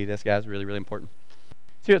want you to see this, guys. Really, really important.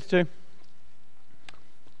 See who it's to?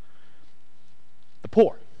 The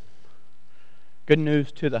poor. Good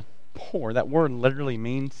news to the poor. That word literally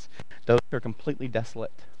means those who are completely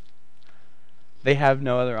desolate. They have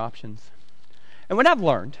no other options. And what I've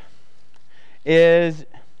learned is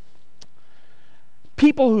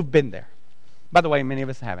people who've been there. By the way, many of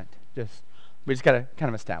us haven't. We just got to kind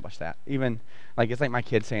of establish that. Even, it's like my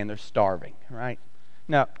kids saying they're starving, right?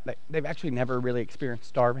 No, they've actually never really experienced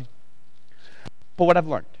starving. But what I've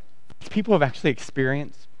learned is people who've actually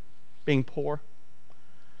experienced being poor,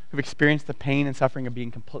 who've experienced the pain and suffering of being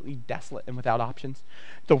completely desolate and without options,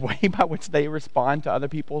 the way by which they respond to other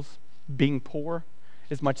people's being poor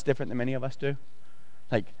is much different than many of us do.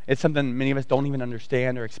 It's something many of us don't even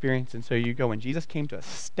understand or experience. And so you go, when Jesus came to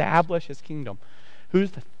establish his kingdom,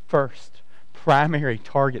 who's the first primary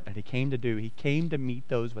target that he came to do? He came to meet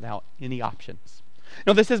those without any options.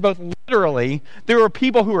 Now, this is both literally, there were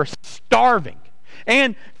people who were starving,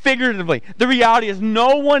 and figuratively. The reality is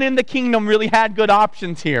no one in the kingdom really had good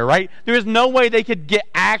options here, right? There is no way they could get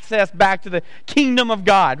access back to the kingdom of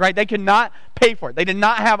God, right? They could not pay for it. They did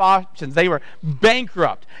not have options. They were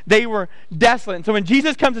bankrupt. They were desolate. And so when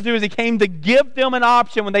Jesus comes to do is he came to give them an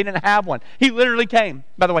option when they didn't have one. He literally came.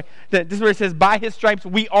 By the way, this is where it says, by his stripes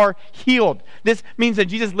we are healed. This means that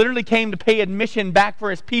Jesus literally came to pay admission back for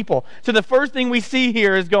his people. So the first thing we see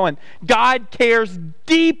here is going, God cares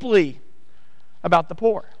deeply about the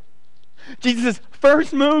poor. Jesus'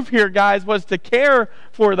 first move here, guys, was to care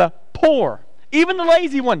for the poor, even the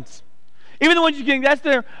lazy ones, even the ones you think that's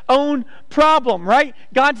their own problem, right?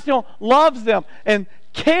 God still loves them and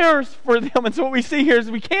cares for them. And so what we see here is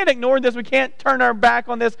we can't ignore this. We can't turn our back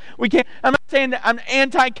on this. We can't. I'm not saying that I'm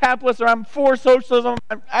anti-capitalist or I'm for socialism.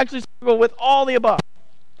 I'm actually struggle with all the above,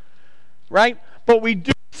 right? But we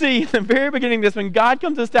do see in the very beginning of this, when God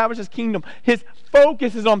comes to establish his kingdom, his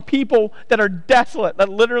focus is on people that are desolate, that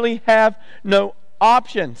literally have no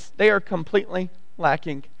options. They are completely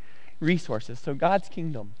lacking resources. So God's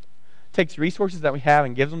kingdom takes resources that we have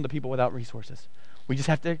and gives them to people without resources. We just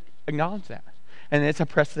have to acknowledge that. And it's a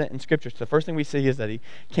precedent in Scripture. So the first thing we see is that he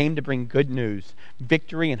came to bring good news,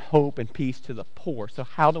 victory and hope and peace to the poor. So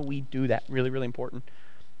how do we do that? Really, really important.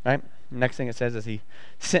 Right? Next thing it says is he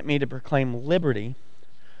sent me to proclaim liberty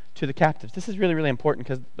to the captives. This is really, really important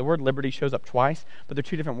because the word liberty shows up twice, but they're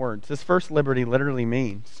two different words. This first liberty literally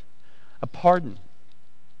means a pardon.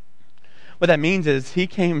 What that means is he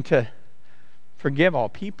came to forgive all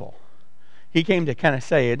people. He came to kind of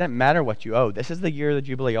say, it doesn't matter what you owe. This is the year of the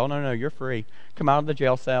Jubilee. Oh, no, you're free. Come out of the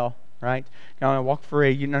jail cell, right? Now walk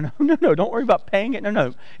free. No, don't worry about paying it.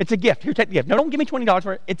 No, it's a gift. Here, take the gift. No, don't give me $20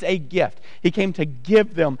 for it. It's a gift. He came to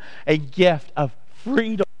give them a gift of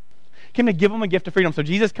freedom. He came to give them a gift of freedom. So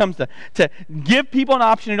Jesus comes to give people an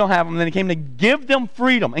option who don't have them, and then he came to give them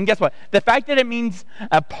freedom. And guess what? The fact that it means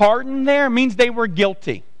a pardon there means they were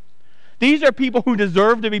guilty. These are people who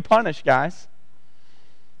deserve to be punished, guys.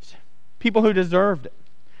 People who deserved it.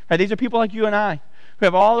 Right? These are people like you and I, who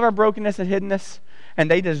have all of our brokenness and hiddenness, and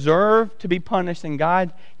they deserve to be punished, and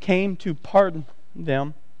God came to pardon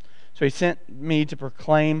them. So he sent me to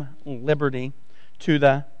proclaim liberty to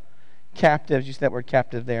the captives. You see that word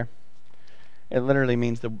captive there? It literally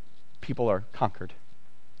means the people are conquered.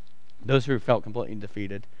 Those who felt completely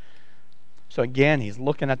defeated. So again, he's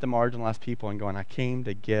looking at the marginalized people and going, I came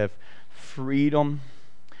to give freedom,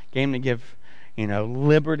 came to give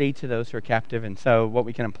liberty to those who are captive. And so what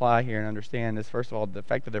we can apply here and understand is, first of all, the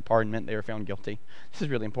fact that their pardon meant they were found guilty. This is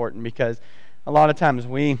really important because a lot of times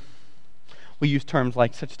we use terms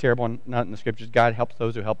like such terrible, not in the scriptures, God helps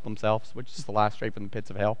those who help themselves, which is the lie straight from the pits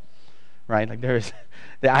of hell. Right? Like there's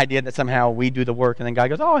the idea that somehow we do the work and then God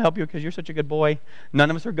goes, oh, I'll help you because you're such a good boy. None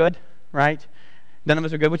of us are good, right? None of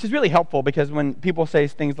us are good, which is really helpful because when people say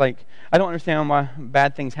things like, I don't understand why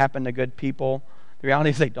bad things happen to good people, the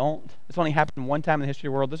reality is they don't. It's only happened one time in the history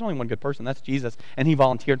of the world. There's only one good person. That's Jesus, and he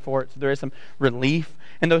volunteered for it. So there is some relief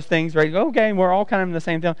in those things, right? Okay, we're all kind of in the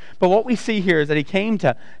same thing. But what we see here is that he came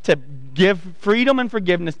to give freedom and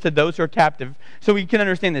forgiveness to those who are captive. So we can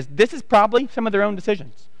understand this. This is probably some of their own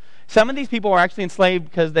decisions. Some of these people are actually enslaved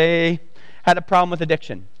because they had a problem with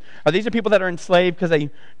addiction. Or these are people that are enslaved because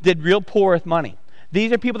they did real poor with money.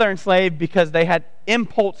 These are people that are enslaved because they had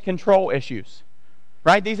impulse control issues.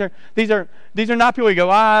 Right? These are not people who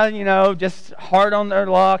go, just hard on their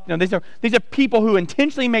luck. No, these are people who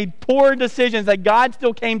intentionally made poor decisions that God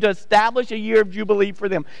still came to establish a year of Jubilee for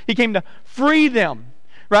them. He came to free them.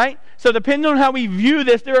 Right? So depending on how we view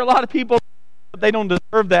this, there are a lot of people they don't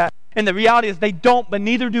deserve that. And the reality is they don't, but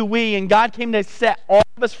neither do we. And God came to set all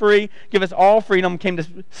of us free, give us all freedom,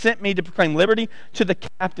 sent me to proclaim liberty to the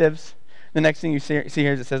captives. The next thing you see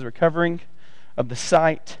here is it says recovering of the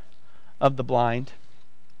sight of the blind.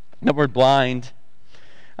 The word blind,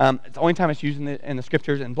 it's the only time it's used in the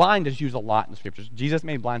scriptures, and blind is used a lot in the scriptures. Jesus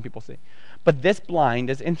made blind people see. But this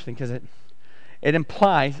blind is interesting because it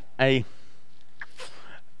implies a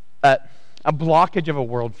blockage of a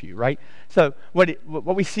worldview, right? So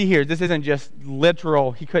what we see here, this isn't just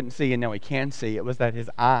literal, he couldn't see and now he can see. It was that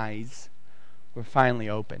his eyes were finally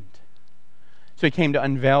opened. So he came to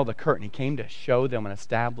unveil the curtain. He came to show them and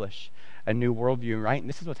establish a new worldview, right? And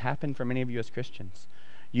this is what's happened for many of you as Christians.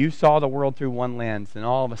 You saw the world through one lens, and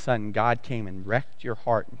all of a sudden God came and wrecked your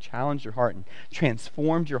heart and challenged your heart and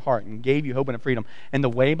transformed your heart and gave you hope and freedom. And the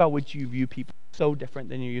way by which you view people is so different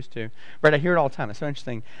than you used to. Right? I hear it all the time. It's so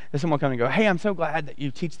interesting that someone come and go, hey, I'm so glad that you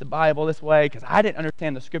teach the Bible this way because I didn't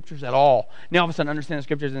understand the scriptures at all. Now all of a sudden I understand the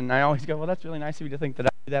scriptures, and I always go, well, that's really nice of you to think that I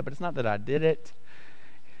did that, but it's not that I did it.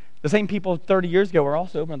 The same people 30 years ago were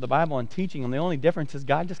also opening up the Bible and teaching them. The only difference is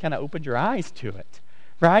God just kind of opened your eyes to it.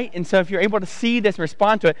 Right? And so if you're able to see this and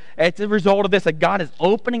respond to it, it's a result of this, that God is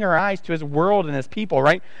opening our eyes to his world and his people,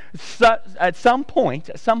 right? So at some point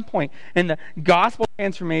in the gospel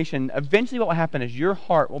transformation, eventually what will happen is your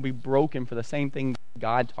heart will be broken for the same thing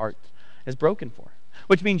God's heart is broken for.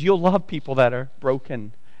 Which means you'll love people that are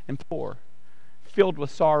broken and poor, filled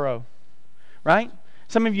with sorrow. Right?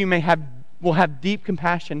 Some of you will have deep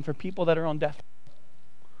compassion for people that are on death.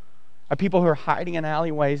 Are people who are hiding in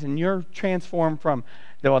alleyways, and you're transformed from,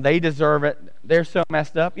 well, they deserve it, they're so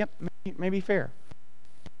messed up. Yep, maybe fair.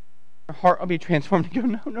 Your heart will be transformed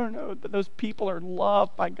and go, no, those people are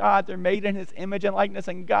loved by God. They're made in his image and likeness,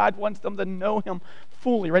 and God wants them to know him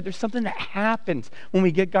fully, right? There's something that happens when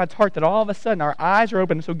we get God's heart that all of a sudden our eyes are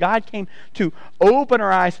open. So God came to open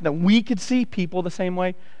our eyes so that we could see people the same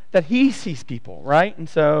way that he sees people, right? And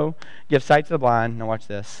so give sight to the blind. Now watch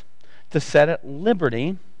this. To set at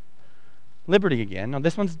liberty again. Now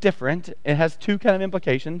this one's different. It has two kind of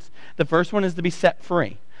implications. The first one is to be set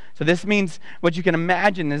free. So this means what you can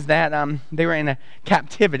imagine is that they were in a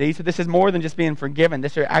captivity. So this is more than just being forgiven.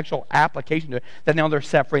 This is actual application to it, that now they're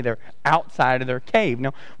set free. They're outside of their cave.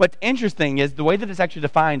 Now, what's interesting is the way that it's actually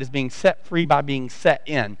defined is being set free by being set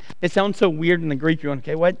in. It sounds so weird in the Greek. You're going,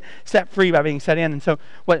 okay, what? Set free by being set in. And so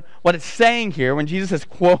what it's saying here, when Jesus is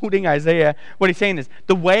quoting Isaiah, what he's saying is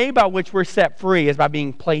the way by which we're set free is by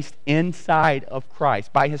being placed inside of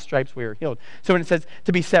Christ. By his stripes we are healed. So when it says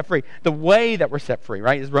to be set free, the way that we're set free,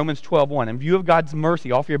 right, is Romans 12:1. In view of God's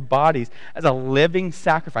mercy, offer your bodies as a living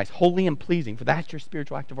sacrifice, holy and pleasing, for that's your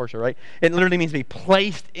spiritual act of worship, right? It literally means to be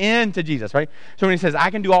placed into Jesus, right? So when he says, I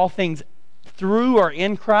can do all things through or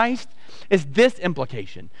in Christ, is this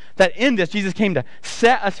implication that in this Jesus came to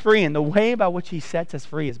set us free, and the way by which he sets us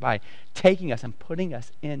free is by taking us and putting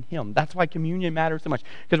us in him. That's why communion matters so much,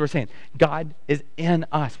 because we're saying God is in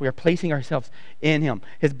us. We are placing ourselves in him.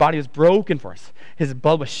 His body was broken for us. His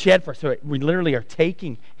blood was shed for us. So we literally are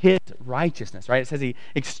taking his righteousness, right? It says he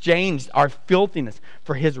exchanged our filthiness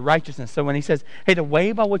for his righteousness. So when he says, hey, the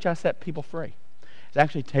way by which I set people free, is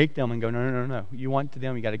actually take them and go, no. You want to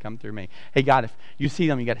them, you got to come through me. Hey, God, if you see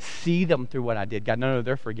them, you got to see them through what I did. God, no,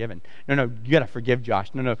 they're forgiven. No, you got to forgive Josh.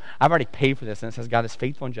 No, I've already paid for this. And it says God is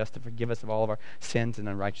faithful and just to forgive us of all of our sins and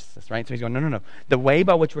unrighteousness, right? So he's going, no. The way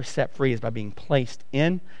by which we're set free is by being placed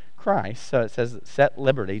in Christ. So it says set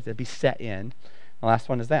liberty, to be set in. The last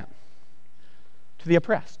one is that. To the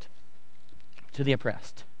oppressed. To the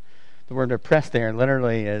oppressed. The word oppressed there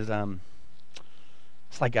literally is...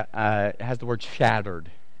 It's like it has the word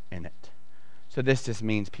shattered in it. So this just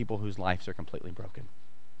means people whose lives are completely broken.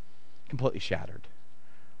 Completely shattered.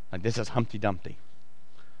 Like this is Humpty Dumpty.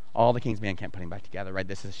 All the king's men can't put him back together, right?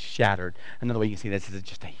 This is shattered. Another way you can see this is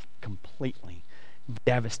just a completely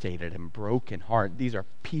devastated and broken heart. These are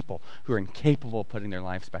people who are incapable of putting their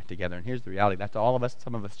lives back together. And here's the reality. That's all of us.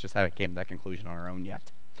 Some of us just haven't came to that conclusion on our own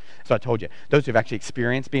yet. So I told you, those who've actually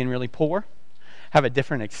experienced being really poor have a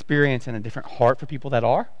different experience and a different heart for people that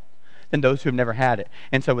are than those who have never had it.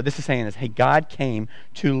 And so what this is saying is, hey, God came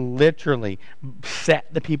to literally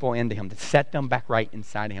set the people into him, to set them back right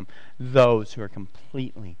inside of him, those who are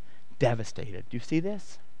completely devastated. Do you see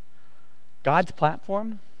this? God's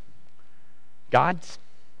platform, God's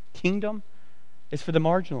kingdom is for the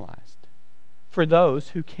marginalized, for those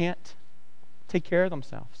who can't take care of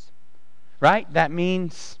themselves, right? That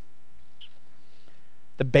means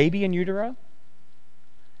the baby in utero,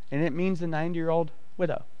 and it means the 90-year-old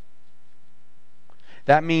widow.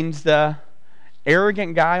 That means the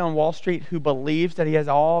arrogant guy on Wall Street who believes that he has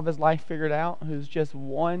all of his life figured out, who's just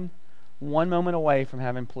one moment away from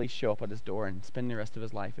having police show up at his door and spend the rest of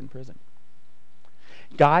his life in prison.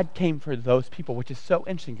 God came for those people, which is so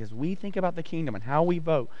interesting because we think about the kingdom and how we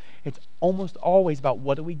vote. It's almost always about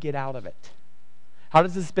what do we get out of it? How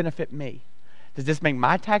does this benefit me? Does this make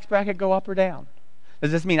my tax bracket go up or down?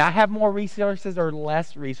 Does this mean I have more resources or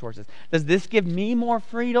less resources? Does this give me more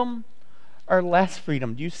freedom or less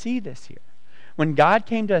freedom? Do you see this here? When God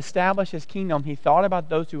came to establish his kingdom, he thought about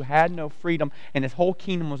those who had no freedom, and his whole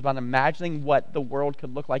kingdom was about imagining what the world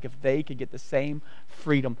could look like if they could get the same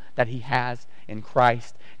freedom that he has in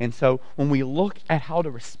Christ. And so when we look at how to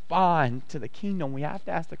respond to the kingdom, we have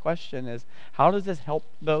to ask the question is, how does this help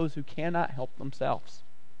those who cannot help themselves?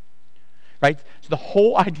 Right? So the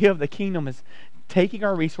whole idea of the kingdom is taking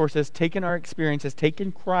our resources, taking our experiences,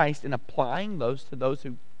 taking Christ and applying those to those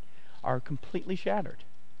who are completely shattered.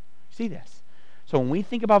 See this? So when we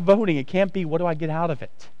think about voting, it can't be, what do I get out of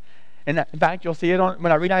it? And in fact, you'll see it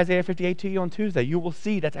when I read Isaiah 58 to you on Tuesday. You will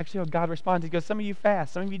see that's actually how God responds. He goes, some of you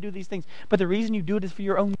fast, some of you do these things, but the reason you do it is for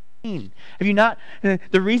your own gain. Have you not? The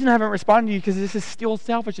reason I haven't responded to you because this is still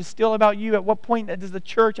selfish. It's still about you. At what point does the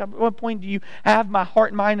church? At what point do you have my heart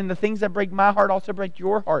and mind, and the things that break my heart also break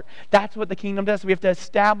your heart? That's what the kingdom does. So we have to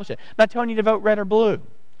establish it. I'm not telling you to vote red or blue,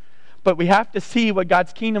 but we have to see what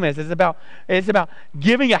God's kingdom is. It's about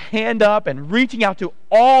giving a hand up and reaching out to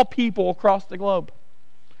all people across the globe.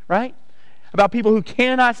 Right? About people who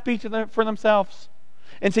cannot speak for themselves.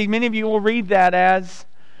 And see, many of you will read that as,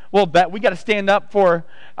 well, that we got to stand up for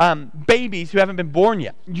babies who haven't been born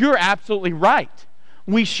yet. You're absolutely right.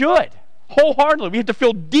 We should. Wholeheartedly. We have to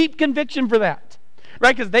feel deep conviction for that.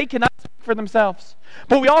 Right? Because they cannot speak for themselves.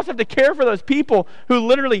 But we also have to care for those people who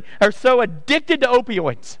literally are so addicted to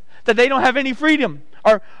opioids that they don't have any freedom.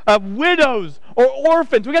 Or widows or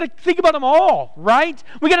orphans. We got to think about them all, right?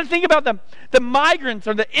 We got to think about the migrants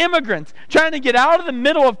or the immigrants trying to get out of the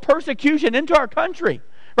middle of persecution into our country,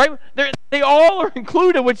 right? They all are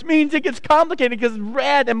included, which means it gets complicated because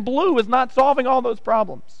red and blue is not solving all those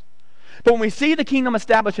problems. But when we see the kingdom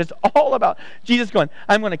established, it's all about Jesus going,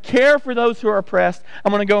 I'm going to care for those who are oppressed.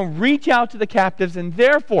 I'm going to go and reach out to the captives. And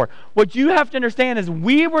therefore, what you have to understand is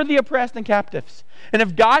we were the oppressed and captives. And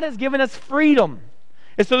if God has given us freedom,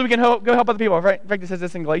 it's so that we can go help other people. Right? In fact, it says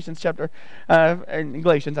this in Galatians chapter, in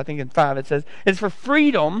Galatians, I think in 5, it says, it's for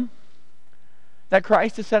freedom that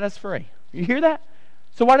Christ has set us free. You hear that?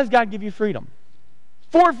 So why does God give you freedom?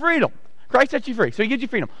 For freedom. Christ sets you free, so he gives you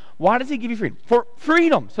freedom. Why does he give you freedom? For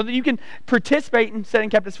freedom, so that you can participate in setting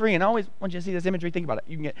captives free. And I always want you to see this imagery. Think about it.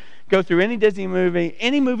 You can go through any Disney movie,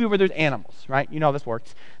 any movie where there's animals, right? You know how this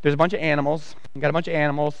works. There's a bunch of animals. You got a bunch of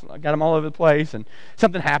animals. Got them all over the place, and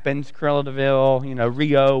something happens. Cruella de Vil,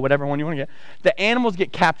 Rio, whatever one you want to get. The animals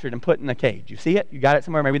get captured and put in a cage. You see it? You got it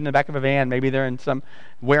somewhere, maybe in the back of a van. Maybe they're in some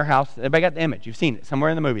warehouse. Everybody got the image. You've seen it somewhere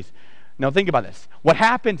in the movies. Now think about this. What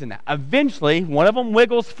happens in that? Eventually, one of them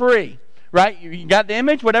wiggles free. Right? You got the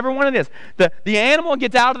image? Whatever one it is. The animal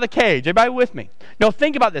gets out of the cage. Everybody with me? Now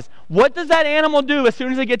think about this. What does that animal do as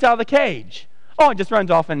soon as it gets out of the cage? Oh, it just runs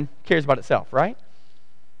off and cares about itself, right?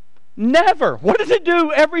 Never. What does it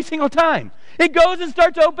do every single time? It goes and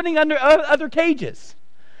starts opening under other cages.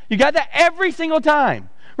 You got that every single time.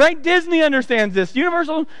 Right? Disney understands this.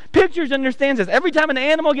 Universal Pictures understands this. Every time an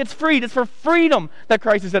animal gets freed, it's for freedom that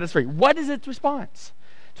Christ has set us free. What is its response?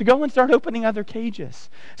 To go and start opening other cages.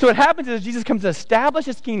 So what happens is Jesus comes to establish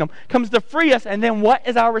his kingdom, comes to free us, and then what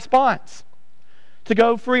is our response? To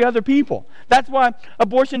go free other people. That's why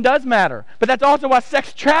abortion does matter. But that's also why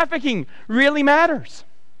sex trafficking really matters.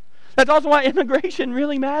 That's also why immigration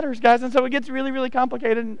really matters, guys. And so it gets really, really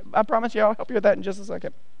complicated. And I promise you I'll help you with that in just a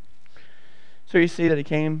second. So you see that he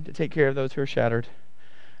came to take care of those who are shattered.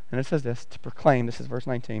 And it says this, to proclaim, this is verse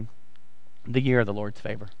 19, the year of the Lord's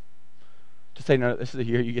favor. To say, no, this is the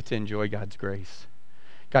year you get to enjoy God's grace.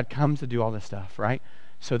 God comes to do all this stuff, right?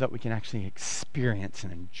 So that we can actually experience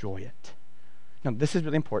and enjoy it. Now, this is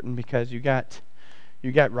really important because you got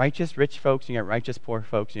righteous rich folks, you got righteous poor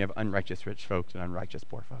folks, and you have unrighteous rich folks and unrighteous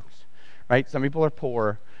poor folks. Right? Some people are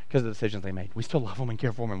poor because of the decisions they made. We still love them and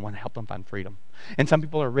care for them and want to help them find freedom. And some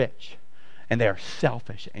people are rich. And they are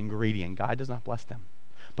selfish and greedy, and God does not bless them.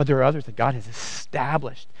 But there are others that God has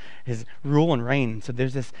established his rule and reign. So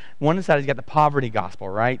there's this, one side he's got the poverty gospel,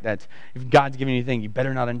 right? That if God's giving you anything, you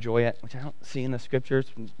better not enjoy it, which I don't see in the scriptures.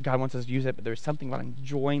 God wants us to use it, but there's something about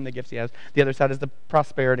enjoying the gifts he has. The other side is the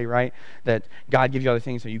prosperity, right? That God gives you other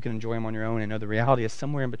things so you can enjoy them on your own and know the reality is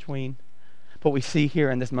somewhere in between. What we see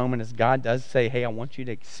here in this moment is God does say, hey, I want you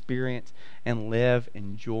to experience and live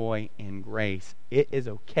in joy and grace. It is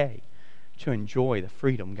okay to enjoy the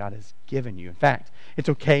freedom God has given you. In fact, it's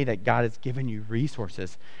okay that God has given you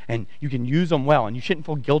resources and you can use them well, and you shouldn't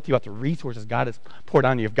feel guilty about the resources God has poured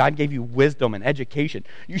on you. If God gave you wisdom and education,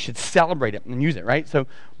 you should celebrate it and use it, right? So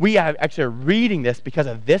we actually are reading this because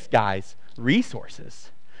of this guy's resources.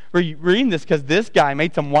 We're reading this because this guy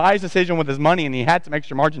made some wise decision with his money and he had some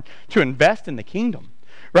extra margin to invest in the kingdom,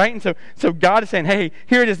 right? And so God is saying, hey,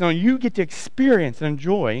 here it is. Now you get to experience and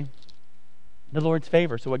enjoy the Lord's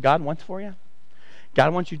favor. So what God wants for you?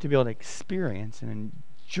 God wants you to be able to experience and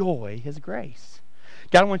enjoy his grace.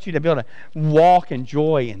 God wants you to be able to walk in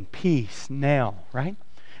joy and peace now, right?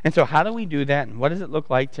 And so how do we do that? And what does it look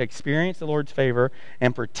like to experience the Lord's favor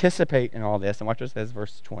and participate in all this? And watch what it says,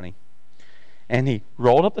 verse 20. And he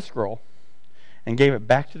rolled up the scroll and gave it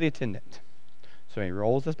back to the attendant. So he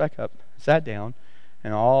rolls this back up, sat down,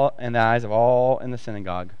 and the eyes of all in the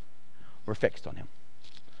synagogue were fixed on him.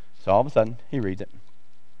 So all of a sudden, he reads it,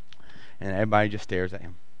 and everybody just stares at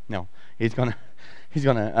him. No, he's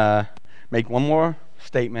gonna make one more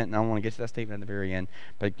statement, and I want to get to that statement at the very end.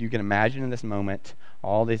 But you can imagine in this moment,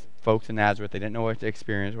 all these folks in Nazareth, they didn't know what to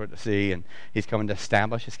experience, what to see, and he's coming to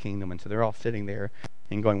establish his kingdom. And so they're all sitting there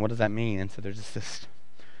and going, what does that mean? And so there's just this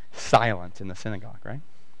silence in the synagogue, right?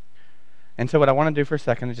 And so what I want to do for a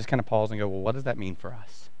second is just kind of pause and go, well, what does that mean for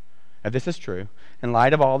us? If this is true, in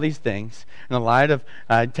light of all these things, in the light of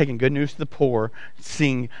taking good news to the poor,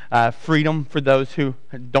 seeing freedom for those who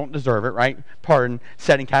don't deserve it, right? Pardon,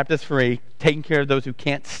 setting captives free, taking care of those who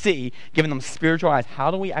can't see, giving them spiritual eyes. How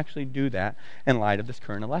do we actually do that in light of this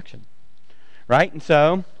current election? Right? And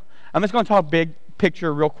so, I'm just going to talk big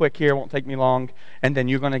picture real quick here. It won't take me long. And then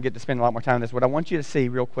you're going to get to spend a lot more time on this. What I want you to see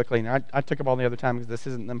real quickly, and I took up all the other time because this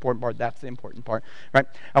isn't the important part. That's the important part, right?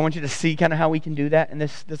 I want you to see kind of how we can do that in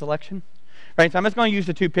this election, right? So I'm just going to use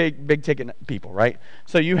the two big ticket people, right?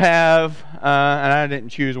 So you have, and I didn't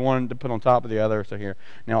choose one to put on top of the other. So here,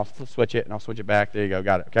 now I'll switch it and I'll switch it back. There you go.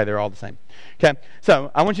 Got it. Okay, they're all the same. Okay,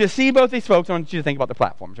 so I want you to see both these folks. I want you to think about the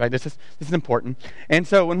platforms, right? This is important. And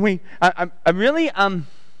so when I really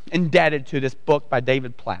indebted to this book by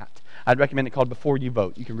David Platt. I'd recommend it, called Before You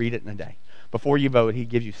Vote. You can read it in a day. Before you vote, he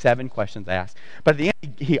gives you 7 questions to ask. But at the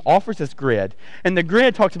end, he offers this grid. And the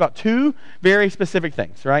grid talks about 2 very specific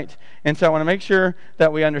things, right? And so I want to make sure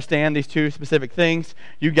that we understand these 2 specific things.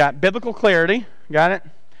 You got biblical clarity, got it?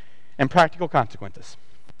 And practical consequences.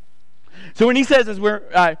 So when he says, as we're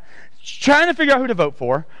trying to figure out who to vote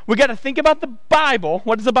for, we got to think about the Bible.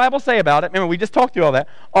 What does the Bible say about it? Remember, we just talked through all that.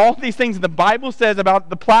 All these things the Bible says about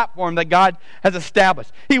the platform that God has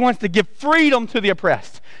established. He wants to give freedom to the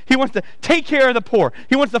oppressed. He wants to take care of the poor.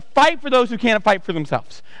 He wants to fight for those who can't fight for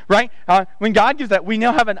themselves, right? When God gives that, we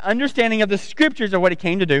now have an understanding of the scriptures of what he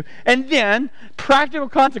came to do. And then practical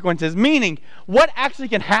consequences, meaning what actually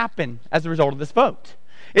can happen as a result of this vote.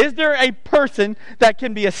 Is there a person that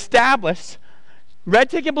can be established, red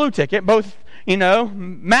ticket, blue ticket, both,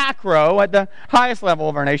 macro at the highest level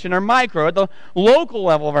of our nation or micro at the local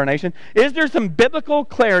level of our nation? Is there some biblical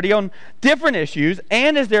clarity on different issues,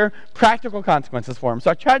 and is there practical consequences for them?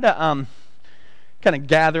 So I tried to kind of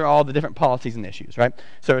gather all the different policies and issues, right?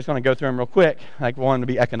 So I'm just going to go through them real quick. Like one to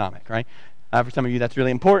be economic, right? For some of you, that's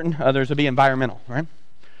really important. Others will be environmental, right?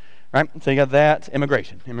 Right? So you got that.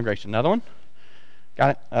 Immigration. Another one.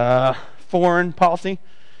 Got it? Foreign policy,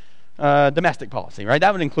 domestic policy, right?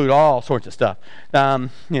 That would include all sorts of stuff. That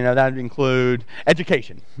would include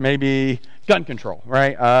education, maybe gun control,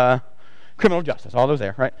 right? Criminal justice, all those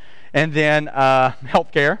there, right? And then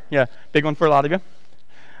healthcare, yeah, big one for a lot of you.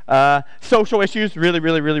 Social issues, really,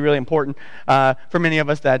 really, really, really important for many of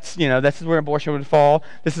us. This is where abortion would fall.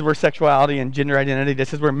 This is where sexuality and gender identity.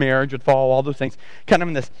 This is where marriage would fall. All those things, kind of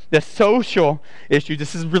in this social issues.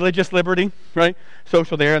 This is religious liberty, right?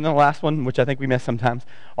 Social there, and then the last one, which I think we miss sometimes,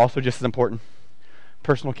 also just as important: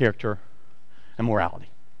 personal character and morality.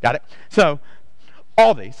 Got it? So,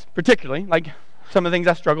 all these, particularly, like some of the things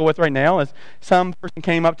I struggle with right now, is some person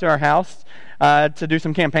came up to our house to do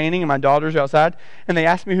some campaigning, and my daughters are outside, and they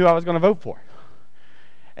asked me who I was going to vote for.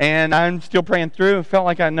 And I'm still praying through and felt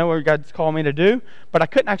like I know what God's called me to do, but I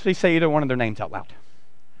couldn't actually say either one of their names out loud.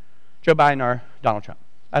 Joe Biden or Donald Trump.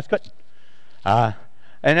 I just couldn't.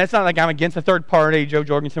 And it's not like I'm against a third party, Joe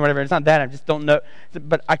Jorgensen, whatever. It's not that. I just don't know.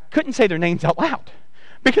 But I couldn't say their names out loud,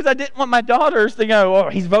 because I didn't want my daughters to go, oh,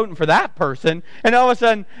 he's voting for that person. And all of a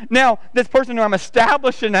sudden, now this person who I'm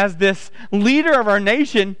establishing as this leader of our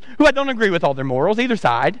nation, who I don't agree with all their morals, either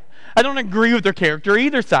side. I don't agree with their character,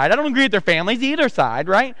 either side. I don't agree with their families, either side,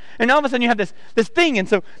 right? And all of a sudden you have this thing. And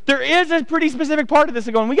so there is a pretty specific part of this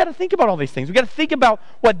going, we got to think about all these things. We got to think about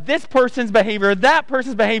what this person's behavior, that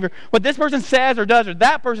person's behavior, what this person says or does, or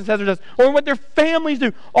that person says or does, or what their families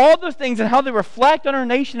do. All those things and how they reflect on our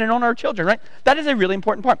nation and on our children, right? That is a really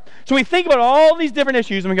important part. So we think about all these different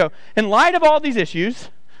issues and we go, in light of all these issues,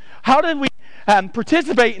 how did we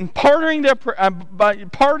participate in pardoning the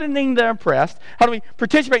oppressed? How do we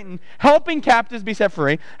participate in helping captives be set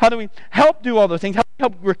free? How do we help do all those things? How do we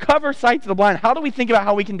help recover sight to the blind? How do we think about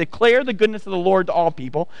how we can declare the goodness of the Lord to all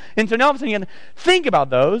people? And so now all of a sudden you can think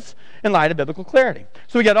about those in light of biblical clarity.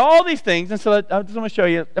 So we got all these things, and so I just want to show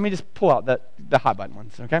you. Let me just pull out the hot button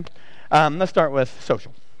ones, okay? Let's start with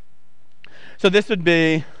social. So this would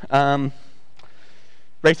be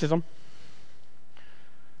racism,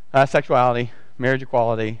 sexuality, marriage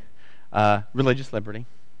equality, religious liberty.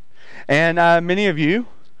 And many of you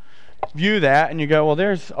view that and you go, well,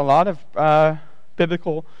 there's a lot of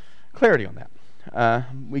biblical clarity on that.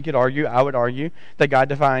 We could argue, I would argue, that God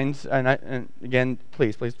defines, and again,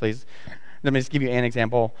 please, let me just give you an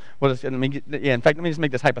example. In fact, let me just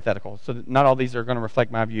make this hypothetical. So that not all these are going to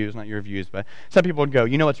reflect my views, not your views, but some people would go,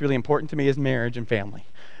 what's really important to me is marriage and family.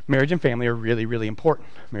 Marriage and family are really, really important.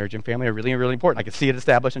 Marriage and family are really, really important. I can see it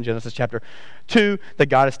established in Genesis chapter 2 that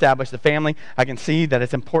God established the family. I can see that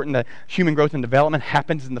it's important that human growth and development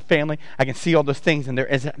happens in the family. I can see all those things, and there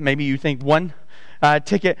is maybe you think one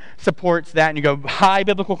ticket supports that, and you go, high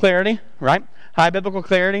biblical clarity, right? High biblical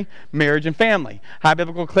clarity, marriage and family. High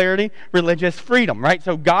biblical clarity, religious freedom, right?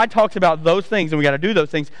 So God talks about those things, and we got to do those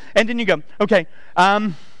things. And then you go, okay,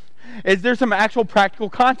 is there some actual practical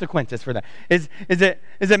consequences for that? Does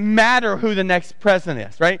it matter who the next president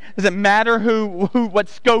is, right? Does it matter what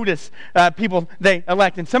SCOTUS people they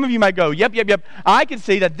elect? And some of you might go, yep. I can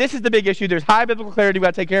see that this is the big issue. There's high biblical clarity. We've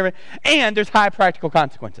got to take care of it. And there's high practical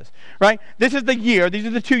consequences, right? This is the year. These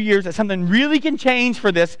are the 2 years that something really can change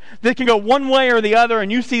for this. This can go one way or the other, and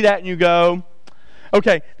you see that and you go,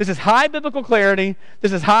 okay, this is high biblical clarity.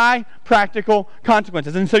 This is high practical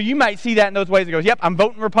consequences. And so you might see that in those ways. It goes, yep, I'm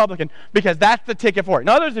voting Republican because that's the ticket for it. And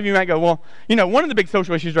others of you might go, well, one of the big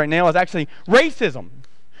social issues right now is actually racism,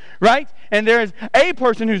 right? And there is a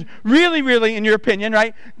person who's really, really, in your opinion,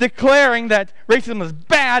 right, declaring that racism is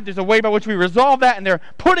bad. There's a way by which we resolve that, and they're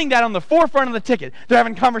putting that on the forefront of the ticket. They're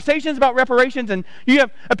having conversations about reparations, and you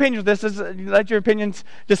have opinions of this. Let your opinions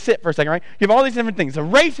just sit for a second, right? You have all these different things. So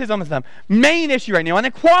racism is the main issue right now. And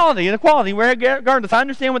inequality, regardless. I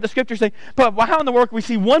understand what the scriptures say, but how in the world can we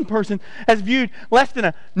see one person as viewed less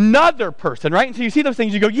than another person, right? And so you see those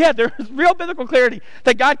things, you go, yeah, there's real biblical clarity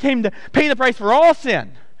that God came to pay the price for all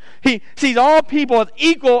sin. He sees all people as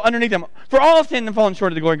equal underneath him. For all sin and fallen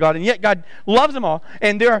short of the glory of God, and yet God loves them all.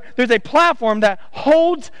 And there's a platform that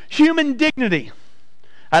holds human dignity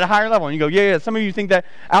at a higher level. And you go, yeah. Some of you think that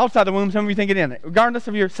outside the womb, some of you think it in, regardless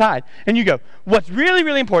of your side. And you go, what's really,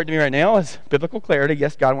 really important to me right now is biblical clarity.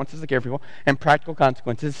 Yes, God wants us to care for people. And practical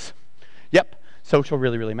consequences. Yep, social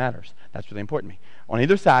really, really matters. That's really important to me. On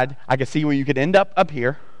either side, I can see where you could end up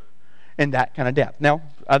here in that kind of depth. Now,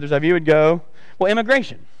 others of you would go, well,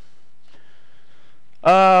 immigration.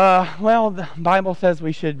 The Bible says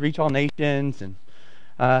we should reach all nations, and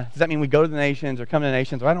does that mean we go to the nations or come to the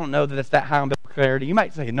nations? Well, I don't know that it's that high on biblical clarity. You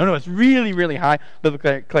might say, no, it's really, really high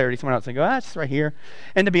biblical clarity. Someone else would go, it's right here.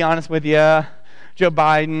 And to be honest with you, Joe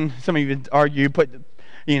Biden, some of you would argue,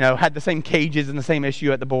 had the same cages and the same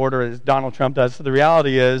issue at the border as Donald Trump does. So the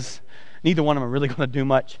reality is, neither one of them are really going to do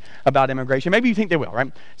much about immigration. Maybe you think they will,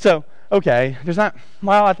 right? So, okay,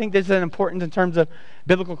 I think this is important in terms of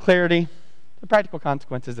biblical clarity. The practical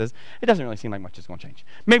consequences is it doesn't really seem like much is going to change.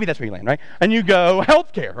 Maybe that's where you land, right? And you go,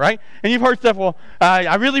 healthcare, right? And you've heard stuff, well,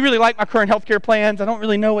 I really, really like my current healthcare plans. I don't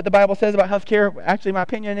really know what the Bible says about healthcare. Actually, my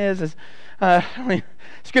opinion is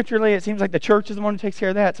scripturally, it seems like the church is the one who takes care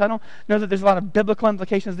of that. So I don't know that there's a lot of biblical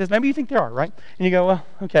implications of this. Maybe you think there are, right? And you go, well,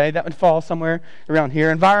 okay, that would fall somewhere around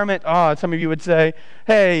here. Environment, some of you would say,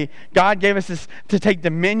 hey, God gave us this to take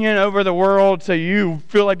dominion over the world, so you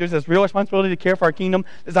feel like there's this real responsibility to care for our kingdom.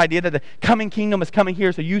 This idea that the coming kingdom is coming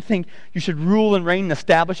here, so you think you should rule and reign and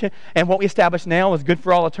establish it. And what we establish now is good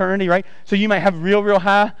for all eternity, right? So you might have real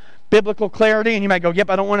high biblical clarity, and you might go, yep,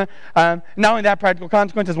 I don't want to, not only that, practical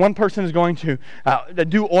consequences, one person is going to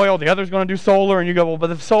do oil, the other is going to do solar, and you go, well, but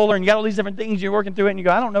the solar, and you got all these different things, you're working through it, and you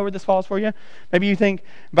go, I don't know where this falls for you. Maybe you think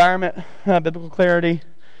environment, biblical clarity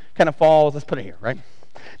kind of falls, let's put it here, right?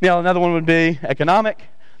 Now, another one would be economic.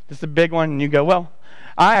 This is a big one, and you go, well,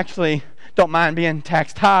 I actually don't mind being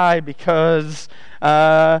taxed high because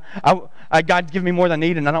God's given me more than I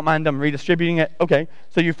need, and I don't mind them redistributing it. Okay,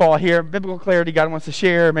 so you fall here. Biblical clarity, God wants to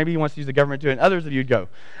share. Maybe he wants to use the government to do it. And others of you would go,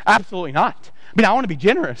 absolutely not. I mean, I want to be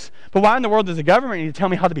generous, but why in the world does the government need to tell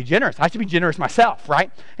me how to be generous? I should be generous myself, right?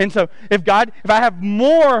 And so if I have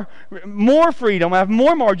more freedom, I have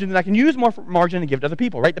more margin, then I can use more margin to give to other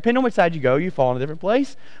people, right? Depending on which side you go, you fall in a different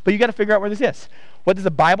place, but you got to figure out where this is. What does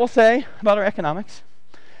the Bible say about our economics?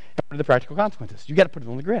 And what are the practical consequences? You got to put it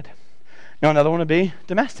on the grid. Now, another one would be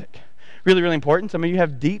domestic. Really, really important. Some of you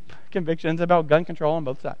have deep convictions about gun control on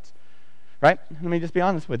both sides, right? Let me just be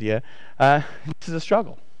honest with you. This is a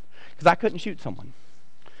struggle because I couldn't shoot someone.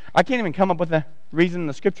 I can't even come up with a reason in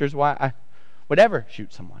the scriptures why I would ever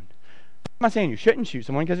shoot someone. I'm not saying you shouldn't shoot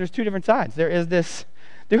someone because there's two different sides.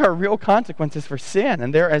 There are real consequences for sin,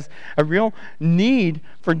 and there is a real need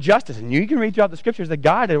for justice. And you can read throughout the scriptures that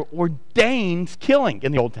God ordains killing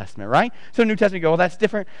in the Old Testament, right? So the New Testament, you go, well, that's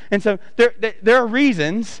different. And so there are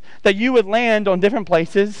reasons that you would land on different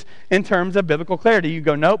places in terms of biblical clarity. You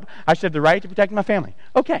go, nope, I should have the right to protect my family.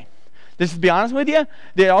 Okay. This is, to be honest with you,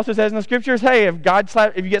 it also says in the scriptures, hey, if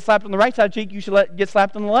you get slapped on the right side cheek, you should get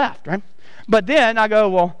slapped on the left, right? But then I go,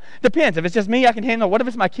 well, depends. If it's just me, I can handle it. What if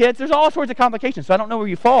it's my kids? There's all sorts of complications, so I don't know where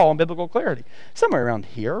you fall on biblical clarity. Somewhere around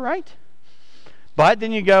here, right? But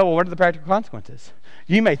then you go, well, what are the practical consequences?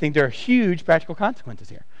 You may think there are huge practical consequences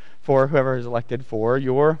here for whoever is elected for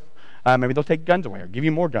your, maybe they'll take guns away or give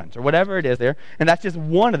you more guns or whatever it is there. And that's just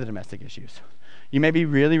one of the domestic issues. You may be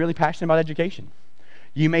really, really passionate about education.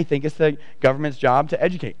 You may think it's the government's job to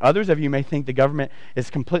educate. Others of you may think the government is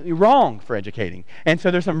completely wrong for educating. And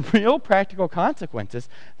so there's some real practical consequences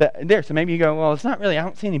there. So maybe you go, well, it's not really, I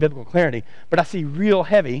don't see any biblical clarity, but I see real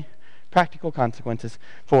heavy practical consequences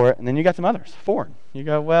for it. And then you got some others, foreign. You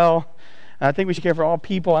go, well, I think we should care for all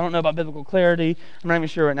people. I don't know about biblical clarity. I'm not even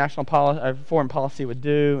sure what national foreign policy would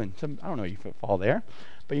do. And I don't know if you fall there.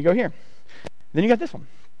 But you go here. Then you got this one,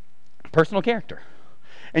 personal character.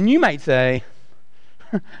 And you might say,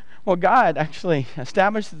 well, God actually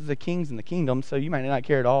establishes the kings and the kingdom, so you might not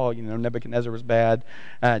care at all. You know, Nebuchadnezzar was bad,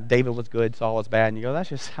 David was good, Saul was bad, and you go, that's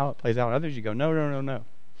just how it plays out. Others, you go, no.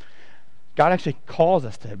 God actually calls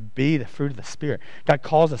us to be the fruit of the Spirit. God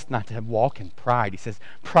calls us not to walk in pride. He says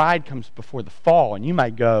pride comes before the fall, and you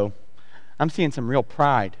might go, I'm seeing some real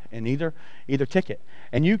pride in either ticket.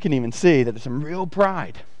 And you can even see that there's some real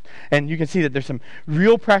pride. And you can see that there's some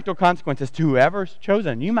real practical consequences to whoever's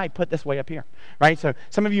chosen. You might put this way up here, right? So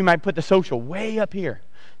some of you might put the social way up here.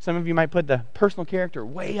 Some of you might put the personal character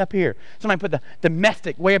way up here. Some might put the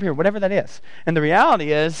domestic way up here, whatever that is. And the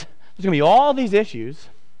reality is there's going to be all these issues,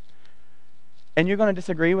 and you're going to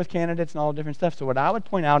disagree with candidates and all different stuff. So what I would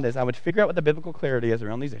point out is I would figure out what the biblical clarity is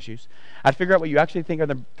around these issues. I'd figure out what you actually think are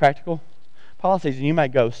the practical policies, and you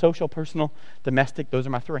might go social, personal, domestic. Those are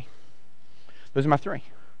my three.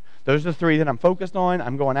 Those are the three that I'm focused on,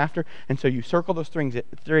 I'm going after. And so you circle those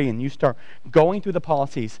three and you start going through the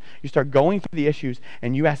policies. You start going through the issues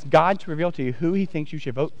and you ask God to reveal to you who he thinks you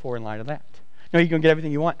should vote for in light of that. Now, are you going to get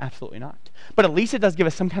everything you want? Absolutely not. But at least it does give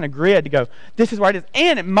us some kind of grid to go, this is where it is.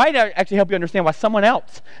 And it might actually help you understand why someone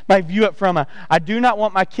else might view it from I do not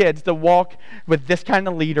want my kids to walk with this kind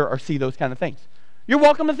of leader or see those kind of things. You're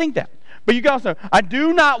welcome to think that. But you can also, I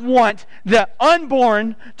do not want the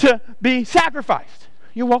unborn to be sacrificed.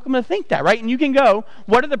 You're welcome to think that, right? And you can go,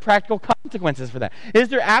 what are the practical consequences for that? Is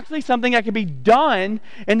there actually something that can be done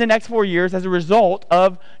in the next 4 years as a result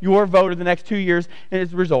of your vote, or the next 2 years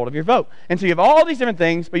as a result of your vote? And so you have all these different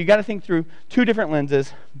things, but you got to think through two different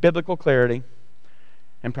lenses: biblical clarity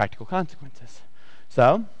and practical consequences.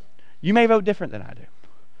 So you may vote different than I do.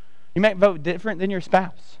 You might vote different than your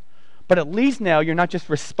spouse. But at least now you're not just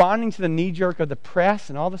responding to the knee-jerk of the press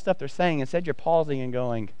and all the stuff they're saying. Instead, you're pausing and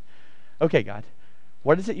going, okay, God,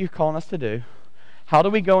 what is it you're calling us to do? How do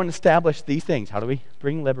we go and establish these things? How do we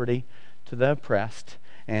bring liberty to the oppressed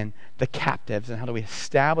and the captives? And how do we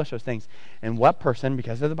establish those things? And what person,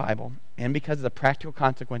 because of the Bible and because of the practical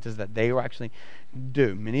consequences that they will actually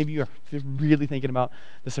do? Many of you are really thinking about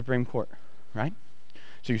the Supreme Court, right?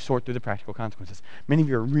 So you sort through the practical consequences. Many of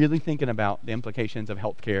you are really thinking about the implications of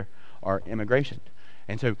healthcare or immigration.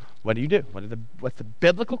 And so what do? What's the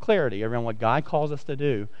biblical clarity around what God calls us to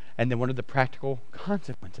do? And then what are the practical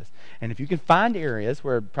consequences? And if you can find areas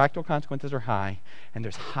where practical consequences are high and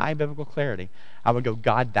there's high biblical clarity, I would go,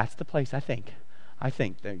 God, that's the place I think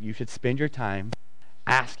that you should spend your time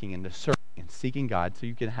asking and discerning and seeking God so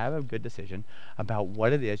you can have a good decision about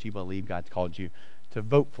what it is you believe God's called you to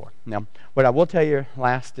vote for. Now, what I will tell you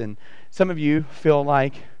last, and some of you feel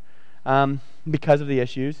like, because of the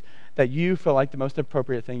issues, that you feel like the most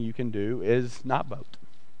appropriate thing you can do is not vote.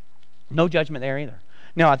 No judgment there either.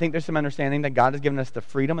 No, I think there's some understanding that God has given us the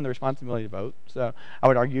freedom and the responsibility to vote. So I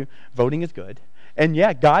would argue voting is good. And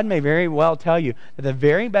yeah, God may very well tell you that the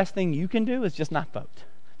very best thing you can do is just not vote.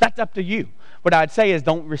 That's up to you. What I'd say is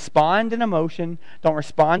don't respond in emotion. Don't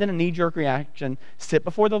respond in a knee-jerk reaction. Sit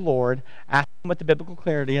before the Lord. Ask Him what the biblical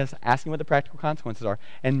clarity is. Ask Him what the practical consequences are.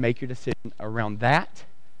 And make your decision around that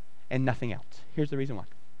and nothing else. Here's the reason why.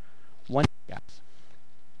 One day, guys.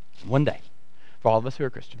 One day. For all of us who are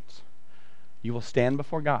Christians. You will stand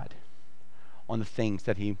before God on the things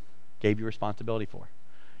that He gave you responsibility for.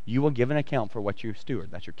 You will give an account for what you steward.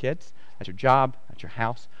 That's your kids. That's your job. That's your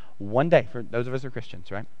house. One day, for those of us who are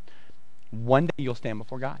Christians, right? One day you'll stand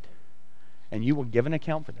before God. And you will give an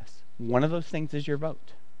account for this. One of those things is your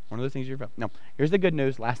vote. One of those things is your vote. Now, here's the good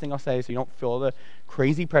news. Last thing I'll say, so you don't feel the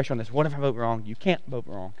crazy pressure on this. What if I vote wrong? You can't vote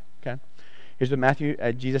wrong. Okay? Here's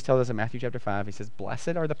what Jesus tells us in Matthew chapter 5. He says, blessed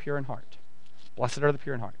are the pure in heart. Blessed are the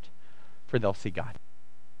pure in heart, for they'll see God.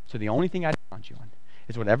 So the only thing I challenge you on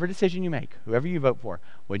is whatever decision you make, whoever you vote for,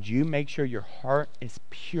 would you make sure your heart is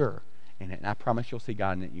pure in it? And I promise you'll see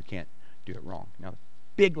God in it. You can't do it wrong. Now, the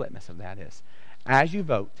big litmus of that is, as you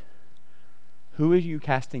vote, who are you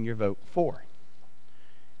casting your vote for?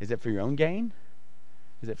 Is it for your own gain?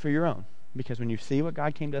 Is it for your own? Because when you see what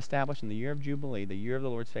God came to establish in the year of Jubilee, the year of the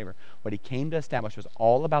Lord's favor, what He came to establish was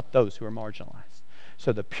all about those who are marginalized.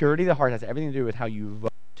 So the purity of the heart has everything to do with how you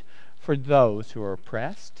vote for those who are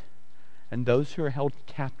oppressed and those who are held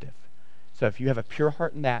captive. So if you have a pure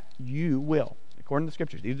heart in that, you will, according to the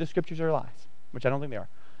Scriptures, either the Scriptures are lies, which I don't think they are,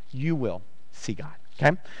 you will see God.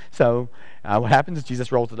 Okay? So what happens is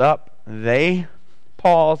Jesus rolls it up. They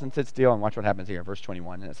pause and sit still, and watch what happens here. Verse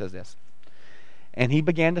 21, and it says this. And He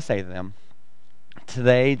began to say to them,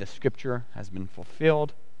 today the Scripture has been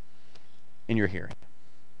fulfilled in your hearing.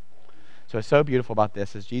 So what's so beautiful about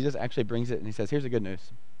this is Jesus actually brings it and He says, here's the good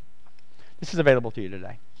news. This is available to you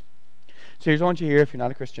today. So here's what I want you to hear if you're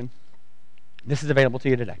not a Christian. This is available to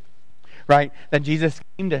you today. Right? That Jesus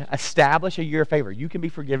came to establish a year of favor. You can be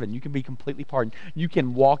forgiven. You can be completely pardoned. You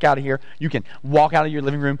can walk out of here. You can walk out of your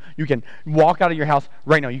living room. You can walk out of your house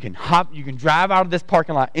right now. You can drive out of this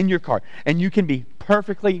parking lot in your car. And you can be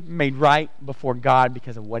perfectly made right before God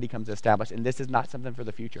because of what He comes to establish. And this is not something for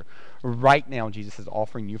the future. Right now, Jesus is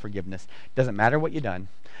offering you forgiveness. It doesn't matter what you've done.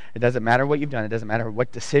 It doesn't matter what you've done. It doesn't matter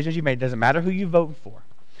what decisions you made. It doesn't matter who you vote for.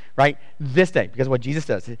 Right? This day, because what Jesus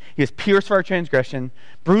does, He is pierced for our transgression,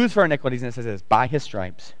 bruised for our iniquities, and it says this, by His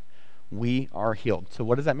stripes we are healed. So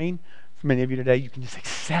what does that mean? For many of you today, you can just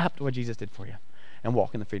accept what Jesus did for you and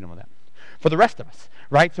walk in the freedom of that. For the rest of us,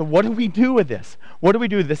 right? So what do we do with this? What do we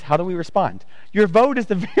do with this? How do we respond? Your vote is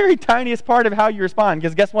the very tiniest part of how you respond,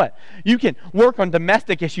 because guess what? You can work on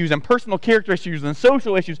domestic issues and personal character issues and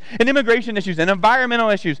social issues and immigration issues and environmental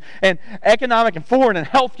issues and economic and foreign and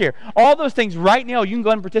healthcare. All those things right now you can go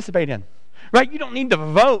ahead and participate in. Right? You don't need to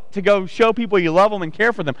vote to go show people you love them and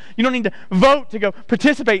care for them. You don't need to vote to go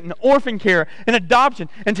participate in orphan care and adoption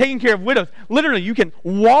and taking care of widows. Literally, you can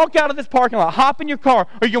walk out of this parking lot, hop in your car,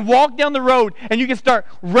 or you can walk down the road and you can start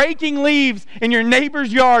raking leaves in your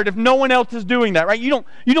neighbor's yard if no one else is doing that. Right? You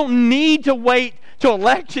don't need to wait till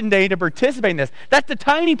election day to participate in this. That's the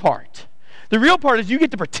tiny part. The real part is you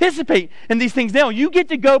get to participate in these things now. You get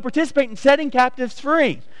to go participate in setting captives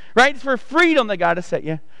free. Right? It's for freedom that God has set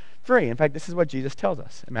you free. In fact, this is what Jesus tells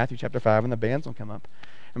us in Matthew chapter 5, and the bands will come up,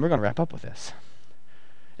 and we're going to wrap up with this.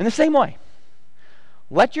 In the same way,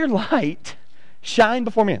 let your light shine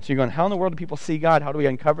before men. So you're going, how in the world do people see God? How do we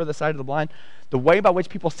uncover the sight of the blind? The way by which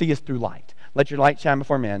people see is through light. Let your light shine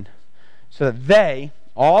before men so that they,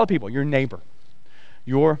 all the people, your neighbor,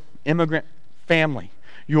 your immigrant family,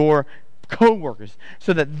 your co-workers,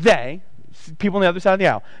 so that they, people on the other side of the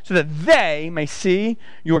aisle, so that they may see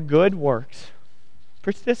your good works.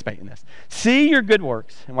 Participate in this. See your good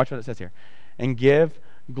works, and watch what it says here, and give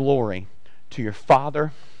glory to your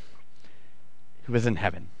Father who is in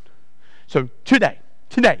heaven. So today,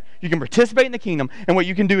 you can participate in the kingdom, and what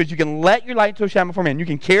you can do is you can let your light so shine before men. You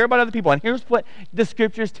can care about other people, and here's what the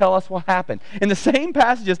scriptures tell us will happen. In the same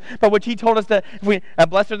passages by which he told us that if we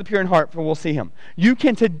blessed are the pure in heart, for we'll see him. You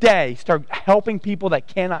can today start helping people that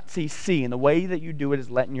cannot see, and the way that you do it is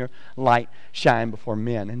letting your light shine before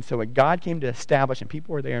men. And so what God came to establish, and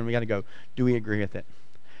people were there, and we got to go, do we agree with it?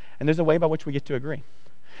 And there's a way by which we get to agree.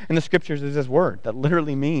 In the scriptures, there's this word that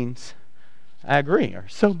literally means, I agree, or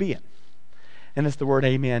so be it. And it's the word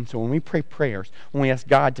amen. So when we pray prayers, when we ask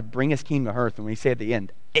God to bring his kingdom to earth, when we say at the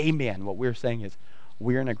end, amen, what we're saying is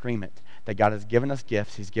we're in agreement that God has given us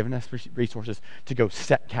gifts. He's given us resources to go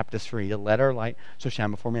set captives free, to let our light so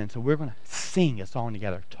shine before men. So we're going to sing a song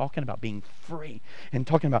together, talking about being free and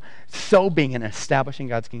talking about so being and establishing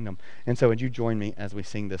God's kingdom. And so would you join me as we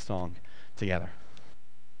sing this song together?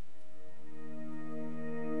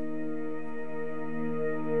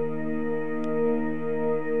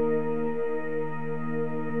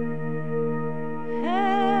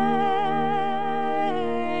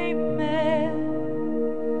 Amen.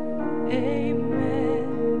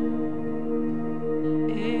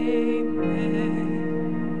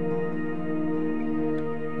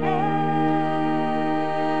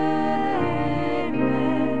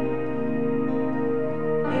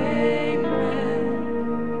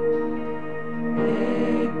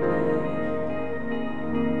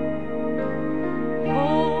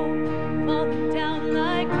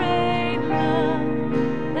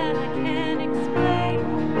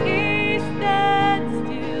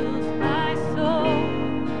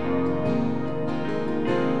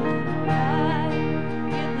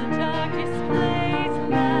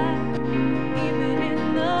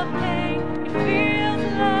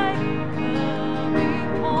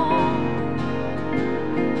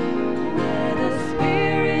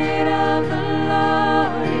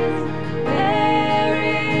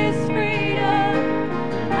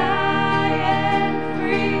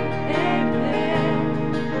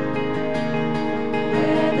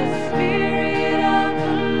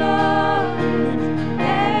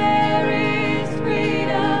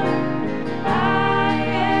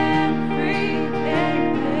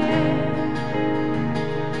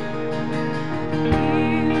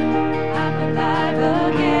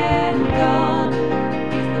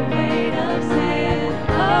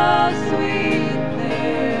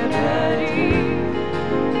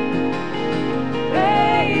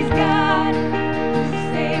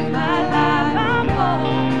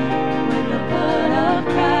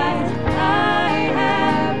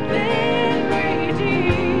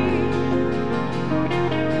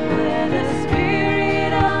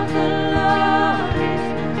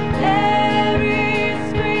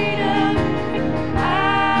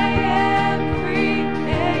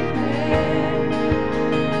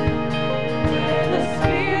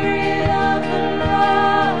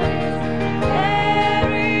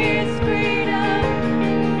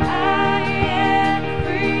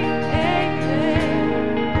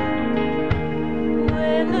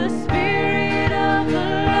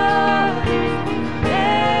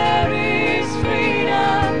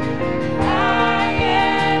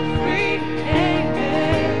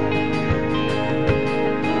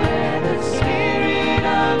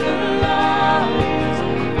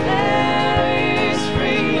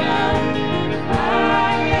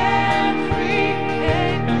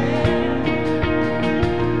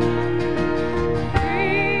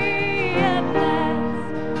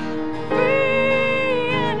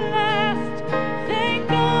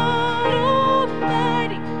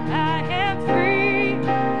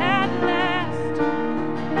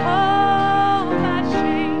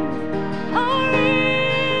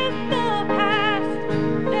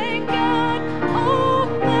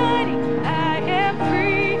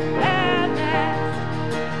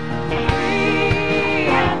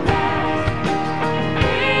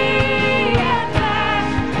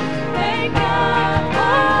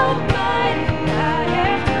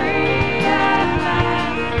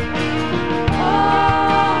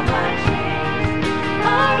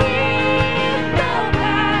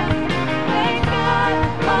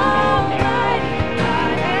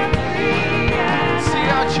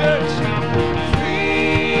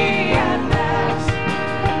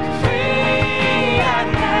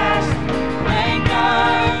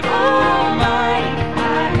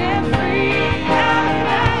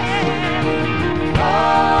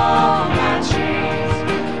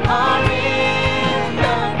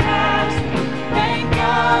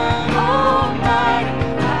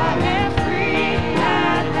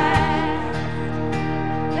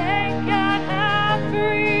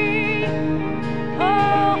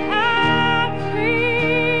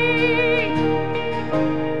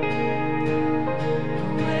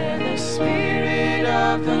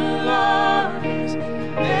 of the Lord is,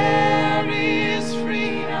 there is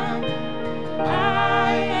freedom.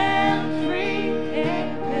 I am free.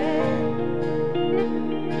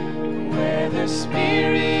 Where the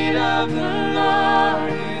Spirit of the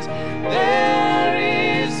Lord is, there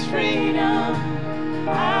is freedom.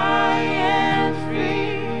 I am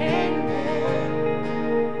free.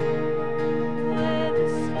 Where the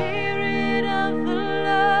Spirit of the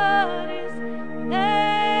Lord is,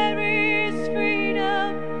 there is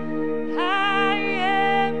freedom. I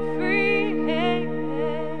am free.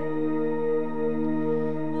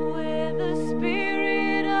 Where the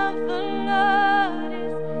Spirit of the Lord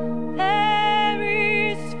is, there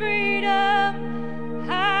is freedom.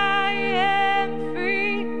 I am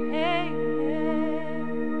free.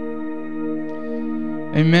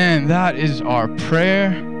 Amen. That is our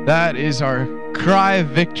prayer. That is our cry of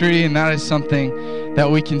victory, and that is something that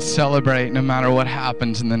we can celebrate no matter what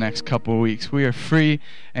happens in the next couple of weeks. We are free,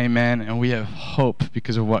 amen, and we have hope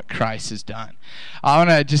because of what Christ has done. I want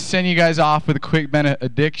to just send you guys off with a quick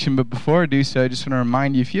benediction, but before I do so, I just want to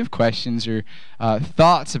remind you, if you have questions or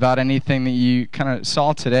thoughts about anything that you kind of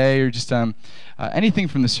saw today, or just anything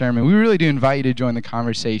from the sermon, we really do invite you to join the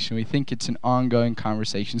conversation. We think it's an ongoing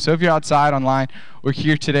conversation. So if you're outside, online, or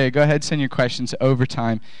here today, go ahead, send your questions to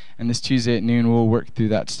Overtime, and this Tuesday at noon, we'll work through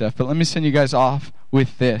that stuff. But let me send you guys off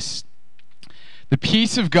with this. The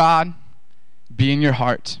peace of God be in your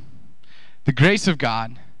heart. The grace of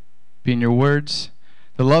God be in your words.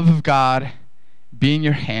 The love of God be in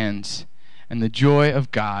your hands. And the joy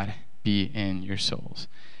of God be in your souls.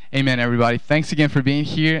 Amen, everybody. Thanks again for being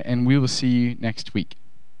here, and we will see you next week.